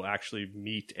 Now you will actually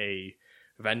meet a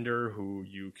vendor who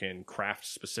you can craft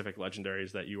specific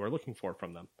Legendaries that you are looking for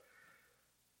from them.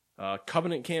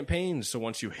 Covenant campaigns. So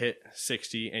once you hit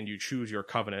 60 and you choose your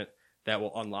Covenant, that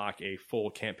will unlock a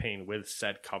full campaign with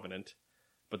said Covenant.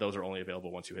 But those are only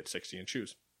available once you hit 60 and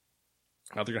choose.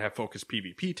 Now they're going to have focused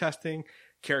PvP testing,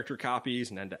 character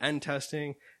copies, and end-to-end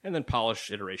testing, and then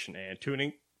polish, iteration, and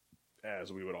tuning,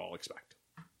 as we would all expect.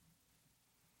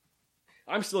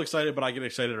 I'm still excited, but I get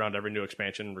excited around every new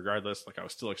expansion regardless. Like, I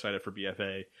was still excited for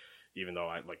BFA, even though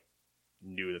I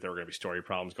knew that there were going to be story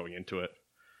problems going into it.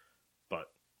 But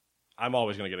I'm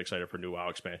always going to get excited for new WoW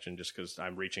expansion just because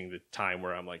I'm reaching the time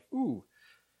where I'm like, ooh,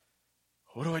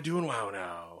 what do I do in WoW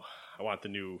now? I want the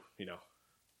new,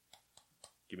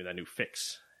 give me that new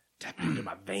fix. Tap into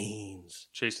my veins.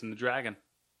 Chasing the dragon.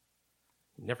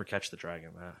 Never catch the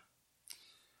dragon, man.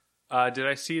 Did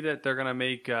I see that they're going to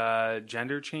make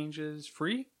gender changes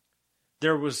free?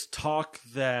 There was talk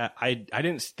that they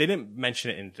didn't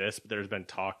mention it in this, but there's been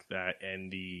talk that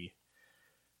in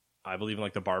I believe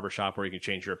in the barbershop where you can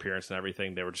change your appearance and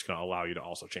everything, they were just going to allow you to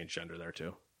also change gender there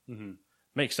too. Mm-hmm.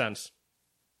 Makes sense.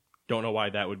 Don't know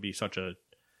why that would be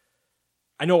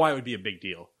I know why it would be a big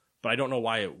deal, but I don't know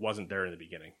why it wasn't there in the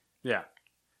beginning. Yeah.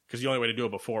 Because the only way to do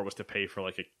it before was to pay for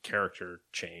a character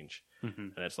change. Mm-hmm.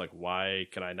 And it's why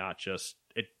can I not just,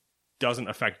 it doesn't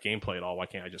affect gameplay at all. Why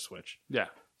can't I just switch? Yeah.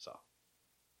 So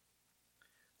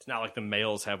It's not like the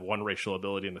males have one racial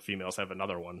ability and the females have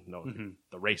another one. No,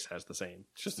 the race has the same.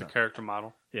 It's just a character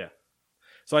model. Yeah.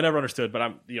 So I never understood,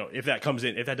 but if that comes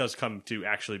in, if that does come to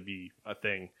actually be a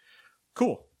thing,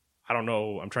 cool. I don't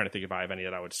know. I'm trying to think if I have any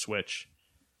that I would switch.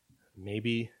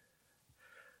 Maybe.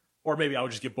 Or maybe I would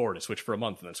just get bored and switch for a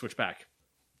month and then switch back.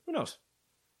 Who knows?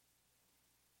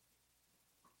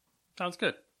 Sounds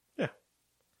good. Yeah.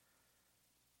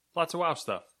 Lots of WoW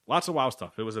stuff. Lots of WoW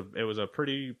stuff. It was a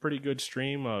pretty good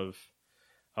stream of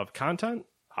content,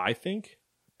 I think,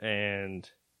 and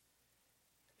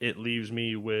it leaves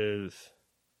me with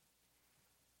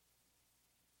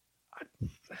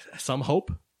some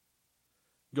hope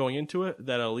going into it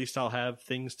that at least I'll have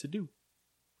things to do.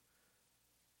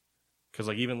 Because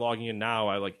like even logging in now,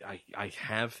 I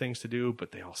have things to do,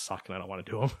 but they all suck and I don't want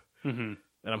to do them. Mm-hmm.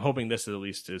 And I'm hoping this at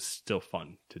least is still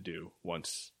fun to do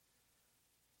once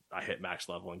I hit max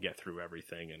level and get through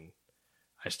everything, and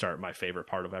I start my favorite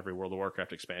part of every World of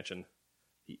Warcraft expansion,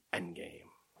 the end game.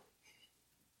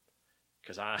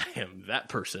 Because I am that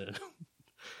person.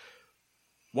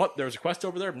 What? There's a quest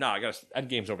over there? Nah, I got end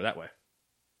game's over that way.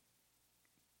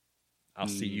 I'll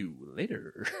see you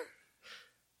later.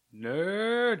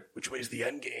 Nerd. Which way's the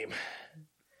end game?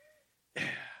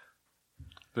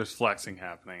 There's flexing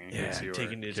happening. Yeah,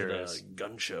 taking it to the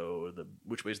gun show.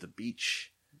 Which way's the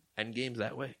beach? End game's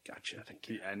that way. Gotcha. Thank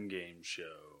you. The end game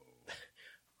show.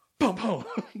 Boom, boom.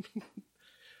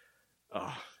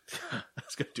 Oh, I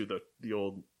was gonna do the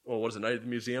old. Oh, what is it? Night at the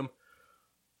Museum.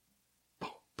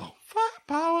 Boom, boom,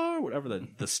 firepower. Whatever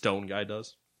the stone guy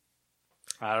does.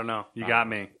 I don't know. You got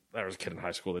me. I was a kid in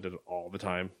high school that did it all the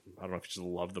time. I don't know if you just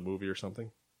loved the movie or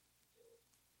something.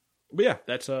 But yeah,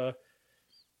 that's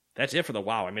it for the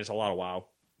WoW. I mean, it's a lot of WoW.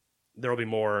 There will be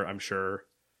more, I'm sure,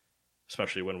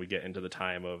 especially when we get into the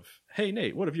time of, hey,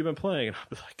 Nate, what have you been playing? And I'll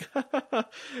be like,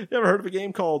 you ever heard of a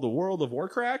game called The World of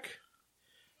Warcraft?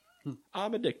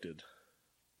 I'm addicted.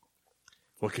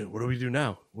 What do we do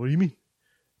now? What do you mean?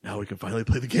 Now we can finally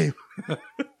play the game.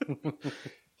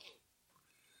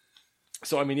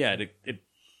 So, I mean, yeah,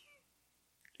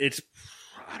 it's,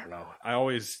 I don't know. I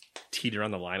always teeter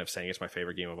on the line of saying it's my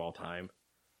favorite game of all time.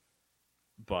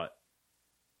 But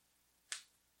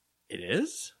it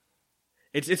is?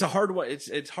 It's a hard one.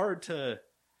 It's hard to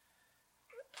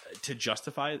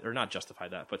justify it, or not justify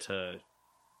that, but to,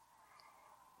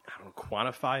 I don't know,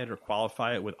 quantify it or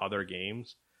qualify it with other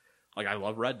games. Like, I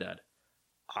love Red Dead.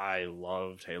 I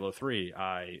loved Halo 3.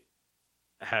 I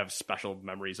have special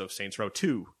memories of Saints Row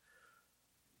 2.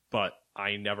 But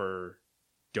I never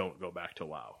don't go back to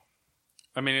WoW.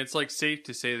 I mean, it's like safe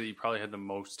to say that you probably had the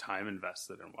most time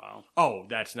invested in WoW. Oh,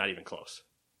 that's not even close.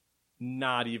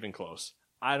 Not even close.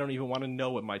 I don't even want to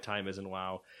know what my time is in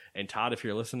WoW. And Todd, if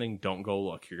you're listening, don't go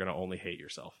look. You're going to only hate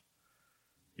yourself.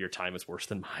 Your time is worse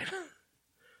than mine.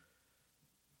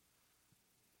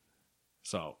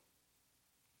 So,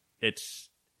 it's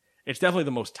definitely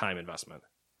the most time investment.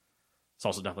 It's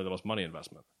also definitely the most money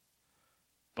investment.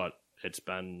 But it's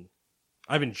been,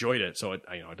 I've enjoyed it, so it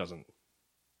doesn't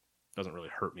really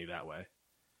hurt me that way.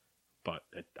 But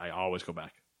I always go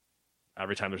back.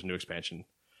 Every time there's a new expansion,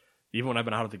 even when I've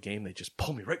been out of the game, they just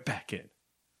pull me right back in.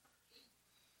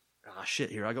 Ah,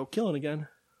 shit! Here I go killing again.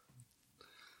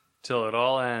 Till it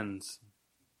all ends.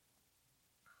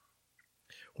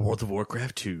 World of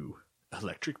Warcraft 2,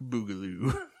 Electric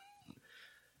Boogaloo.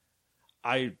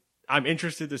 I'm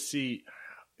interested to see.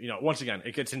 Once again,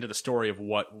 it gets into the story of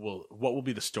what will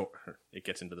be the story. It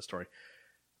gets into the story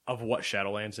of what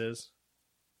Shadowlands is.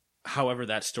 However,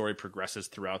 that story progresses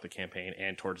throughout the campaign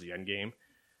and towards the end game.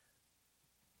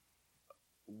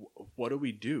 What do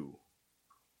we do?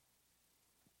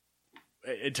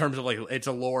 In terms of, like, it's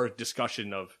a lore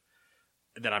discussion of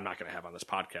that I'm not going to have on this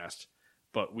podcast,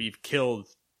 but we've killed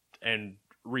and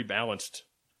rebalanced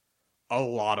a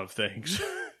lot of things.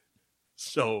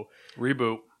 So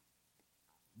reboot.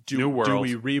 Do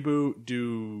we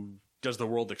reboot? Does the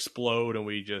world explode and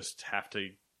we just have to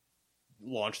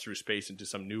launch through space into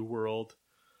some new world?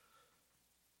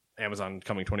 Amazon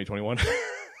coming 2021.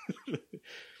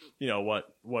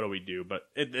 What do we do? But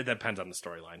it depends on the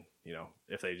storyline.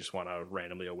 If they just want to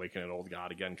randomly awaken an old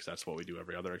god again, because that's what we do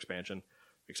every other expansion.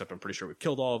 Except I'm pretty sure we've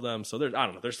killed all of them. So I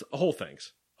don't know. There's whole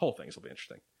things. Whole things will be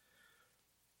interesting.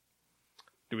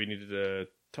 Do we need to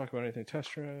talk about anything?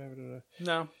 Test drive?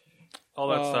 No. All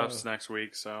that stuff's next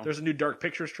week. So there's a new Dark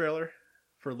Pictures trailer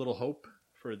for A Little Hope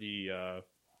for the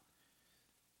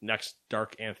next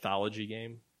Dark Anthology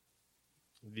game.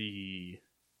 The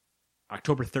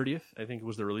October 30th, I think,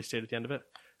 was the release date at the end of it.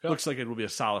 Yep. Looks like it will be a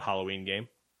solid Halloween game.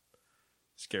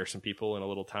 scare some people in a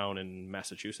little town in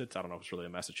Massachusetts. I don't know if it's really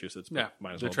in Massachusetts, but Yeah,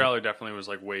 might as the well trailer definitely was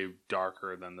like way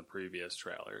darker than the previous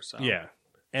trailer. So Yeah,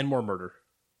 and more murder.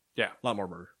 yeah, A lot more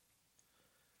murder.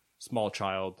 Small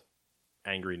child,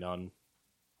 angry nun,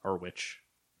 or witch,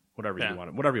 whatever you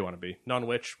want. Whatever you want to be. Nun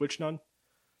witch, witch nun,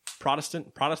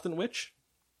 Protestant witch.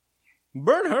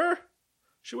 Burn her.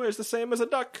 She weighs the same as a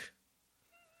duck.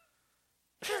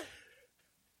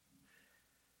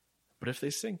 But if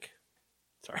they sink,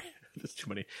 sorry, there's too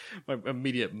many. My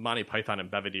immediate Monty Python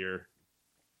and Belvedere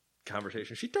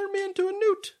conversation. She turned me into a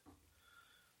newt.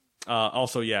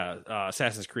 Also,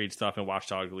 Assassin's Creed stuff and Watch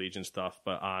Dogs Legion stuff.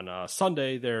 But on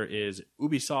Sunday, there is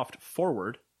Ubisoft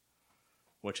Forward,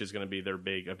 which is going to be their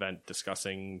big event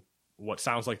discussing what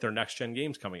sounds like their next-gen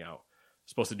games coming out.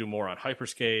 Supposed to do more on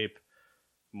Hyperscape,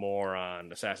 more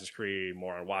on Assassin's Creed,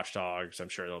 more on Watch Dogs. I'm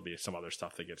sure there'll be some other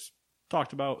stuff that gets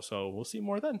talked about, so we'll see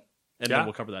more then. And then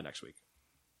we'll cover that next week.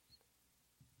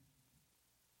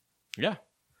 Yeah.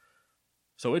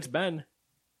 So it's been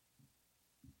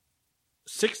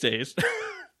 6 days,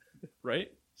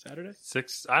 right? Saturday?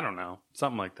 6, I don't know.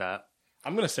 Something like that.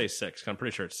 I'm going to say 6, 'cause I'm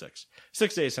pretty sure it's 6.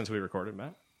 6 days since we recorded,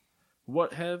 Matt.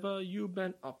 What have you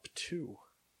been up to?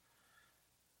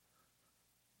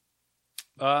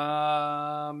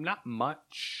 Not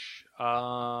much.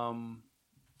 I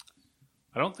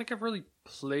don't think I've really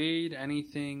played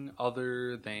anything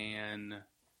other than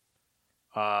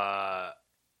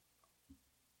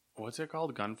what's it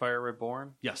called? Gunfire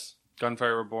Reborn? Yes.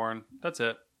 Gunfire Reborn. That's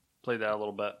it. Played that a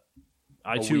little bit.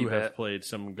 I too have played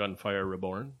some Gunfire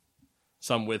Reborn.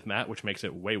 Some with Matt, which makes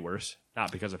it way worse.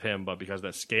 Not because of him, but because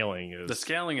that scaling is... The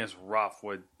scaling is rough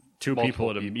with two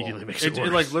people. It immediately makes it worse.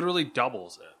 It like literally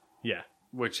doubles it. Yeah.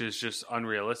 Which is just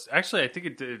unrealistic. Actually, I think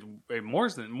it did more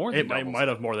than it might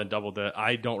have more than doubled it.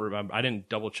 I don't remember. I didn't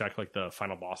double check like the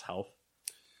final boss health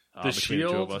the between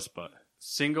shield, the two of us, but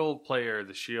single player,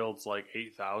 the shield's like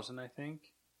 8,000, I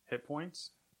think, hit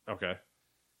points. Okay.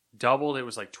 Doubled, it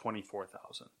was like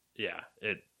 24,000. Yeah,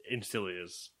 it instantly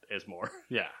is more.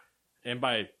 Yeah, and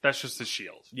by that's just the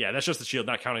shield. Yeah, that's just the shield,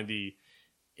 not counting the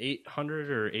 800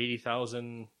 or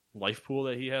 80,000 life pool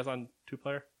that he has on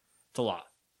 2-player. It's a lot.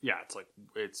 Yeah,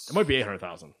 it might be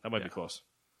 800,000. That might be close.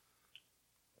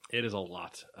 It is a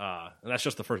lot, and that's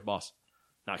just the first boss,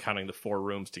 not counting the 4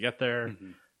 rooms to get there,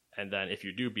 and then if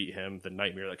you do beat him, the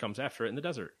nightmare that comes after it in the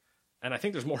desert, and I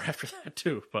think there's more after that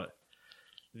too. But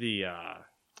the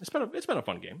it's been a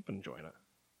fun game. Been enjoying it.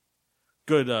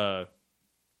 Good,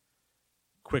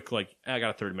 quick I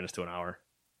got 30 minutes to an hour.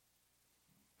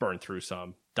 Burn through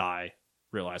some, die,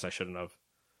 realize I shouldn't have,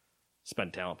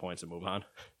 spend talent points and move on.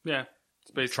 Yeah. It's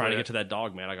basically trying to get to that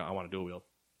dog, man. I want to dual wield.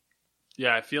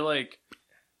 Yeah, I feel like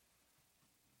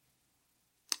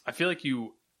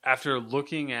you after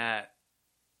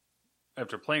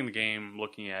playing the game,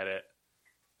 looking at it,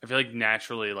 I feel like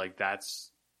naturally that's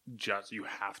just you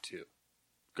have to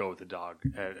go with the dog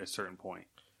at a certain point.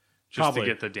 Just Probably. To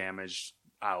get the damage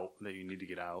out that you need to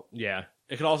get out. Yeah.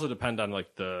 It could also depend on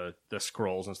the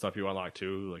scrolls and stuff you unlock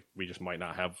too. Like we just might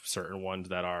not have certain ones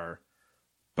that are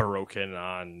broken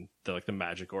on the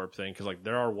magic orb thing, because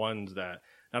there are ones that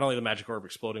not only the magic orb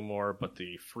exploding more, but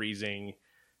the freezing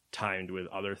timed with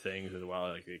other things as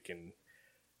well.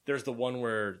 There's the one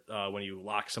where when you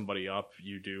lock somebody up,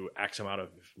 you do X amount of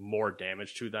more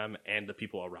damage to them and the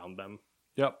people around them.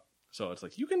 Yep. So it's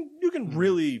you can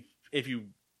really, if you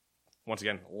once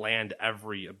again land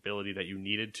every ability that you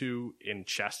needed to in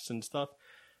chests and stuff,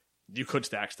 you could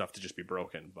stack stuff to just be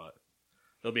broken. But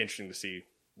it'll be interesting to see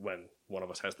when one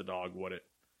of us has the dog, what it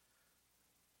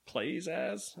plays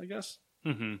as, I guess.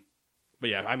 Mm-hmm. But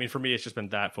yeah, I mean, for me, it's just been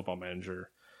that Football Manager,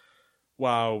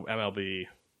 WoW, MLB,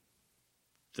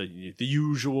 the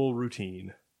usual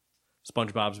routine.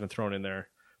 SpongeBob's been thrown in there.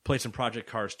 Played some Project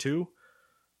Cars 2.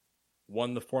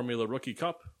 Won the Formula Rookie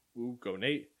Cup. Ooh, go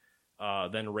Nate.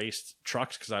 Then raced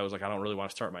trucks because I was I don't really want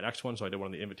to start my next one, so I did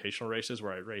one of the invitational races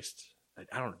where I raced,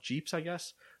 I don't know, Jeeps, I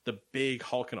guess. The big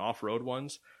Hulk and off-road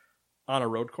ones on a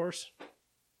road course.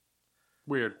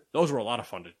 Weird. Those were a lot of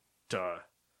fun to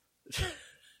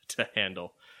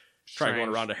handle. Try going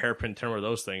around a hairpin turn with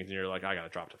those things, and you're I got to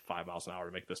drop to 5 miles an hour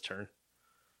to make this turn.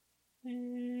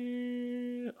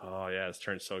 Oh, yeah, this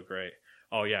turn's so great.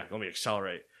 Oh, yeah, let me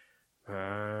accelerate. And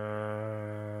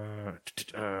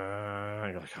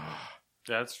you're oh.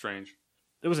 That's strange.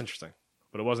 It was interesting,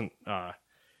 but it wasn't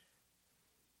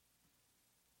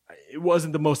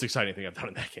the most exciting thing I've done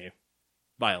in that game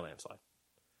by a landslide.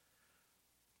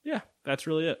 Yeah, that's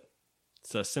really it.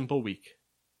 It's a simple week.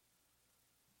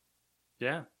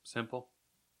 Yeah, simple.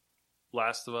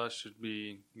 Last of Us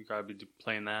you gotta be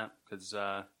playing that because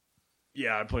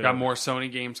Yeah, I played. Got more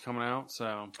Sony games coming out,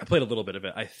 so I played a little bit of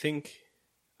it. I think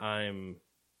I'm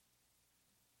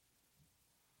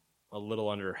a little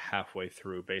under halfway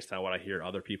through based on what I hear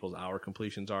other people's hour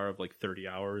completions are of like 30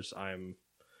 hours. I'm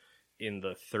in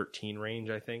the 13 range,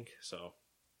 I think. So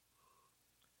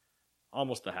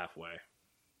almost the halfway.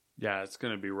 yeah, it's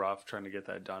going to be rough trying to get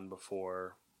that done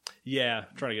before. Yeah,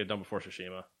 trying to get it done before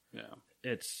Tsushima. Yeah.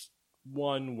 It's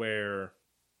one where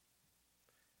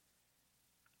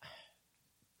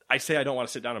I say I don't want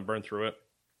to sit down and burn through it,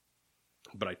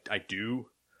 but I do.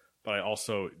 But I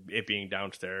also, it being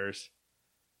downstairs,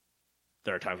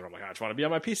 there are times where I'm like, I just want to be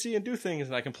on my PC and do things,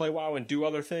 and I can play WoW and do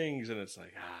other things, and it's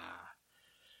like,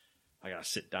 I gotta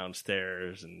sit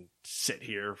downstairs and sit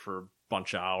here for a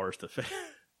bunch of hours to fit.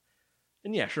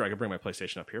 And yeah, sure, I could bring my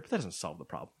PlayStation up here, but that doesn't solve the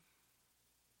problem.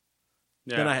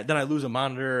 Yeah. Then I lose a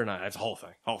monitor, and it's a whole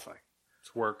thing.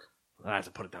 It's work. I have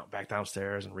to put it back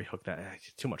downstairs and rehook that.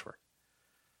 Too much work.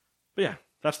 But yeah,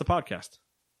 that's the podcast.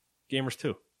 Gamers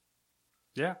 2.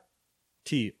 Yeah.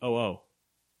 TOO.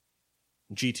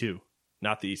 G2.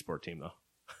 Not the esport team, though.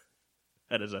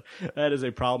 That is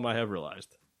a problem I have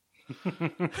realized.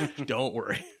 Don't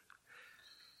worry.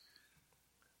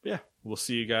 Yeah, we'll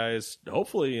see you guys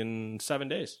hopefully in 7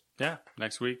 days. Yeah.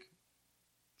 Next week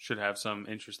should have some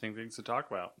interesting things to talk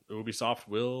about. Ubisoft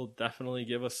will definitely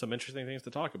give us some interesting things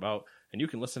to talk about, and you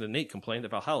can listen to Nate complain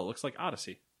about how it looks like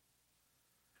Odyssey.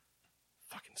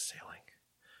 Fucking sailing.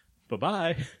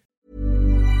 Bye-bye.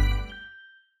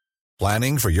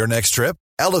 Planning for your next trip?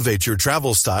 Elevate your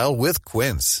travel style with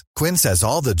Quince. Quince has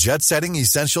all the jet-setting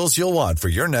essentials you'll want for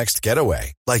your next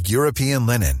getaway, like European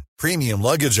linen, premium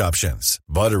luggage options,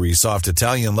 buttery soft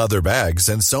Italian leather bags,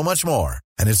 and so much more.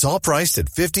 And it's all priced at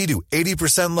 50 to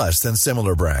 80% less than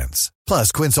similar brands.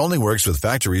 Plus, Quince only works with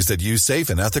factories that use safe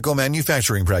and ethical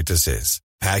manufacturing practices.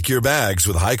 Pack your bags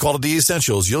with high-quality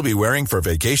essentials you'll be wearing for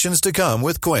vacations to come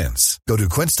with Quince. Go to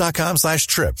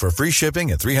quince.com/trip for free shipping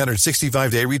and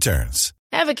 365-day returns.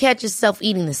 Ever catch yourself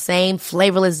eating the same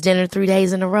flavorless dinner 3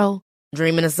 days in a row?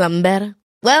 Dreaming of something better?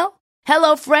 Well,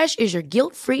 HelloFresh is your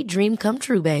guilt-free dream come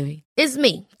true, baby. It's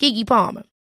me, Keke Palmer.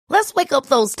 Let's wake up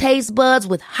those taste buds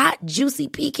with hot, juicy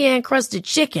pecan-crusted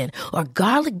chicken or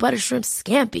garlic butter shrimp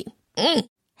scampi.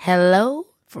 Hello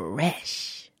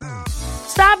Fresh.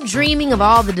 Stop dreaming of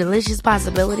all the delicious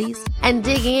possibilities and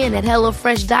dig in at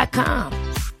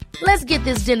HelloFresh.com. Let's get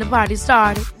this dinner party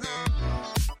started.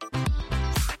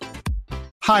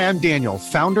 Hi, I'm Daniel,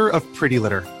 founder of Pretty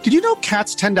Litter. Did you know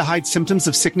cats tend to hide symptoms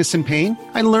of sickness and pain?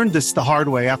 I learned this the hard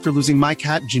way after losing my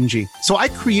cat, Gingy. So I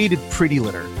created Pretty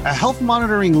Litter, a health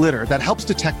monitoring litter that helps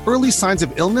detect early signs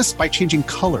of illness by changing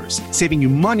colors, saving you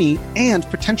money and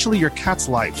potentially your cat's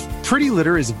life. Pretty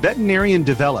Litter is veterinarian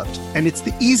developed, and it's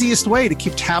the easiest way to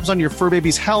keep tabs on your fur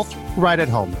baby's health right at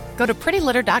home. Go to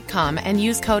prettylitter.com and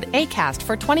use code ACAST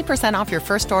for 20% off your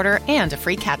first order and a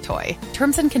free cat toy.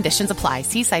 Terms and conditions apply.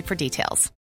 See site for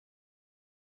details.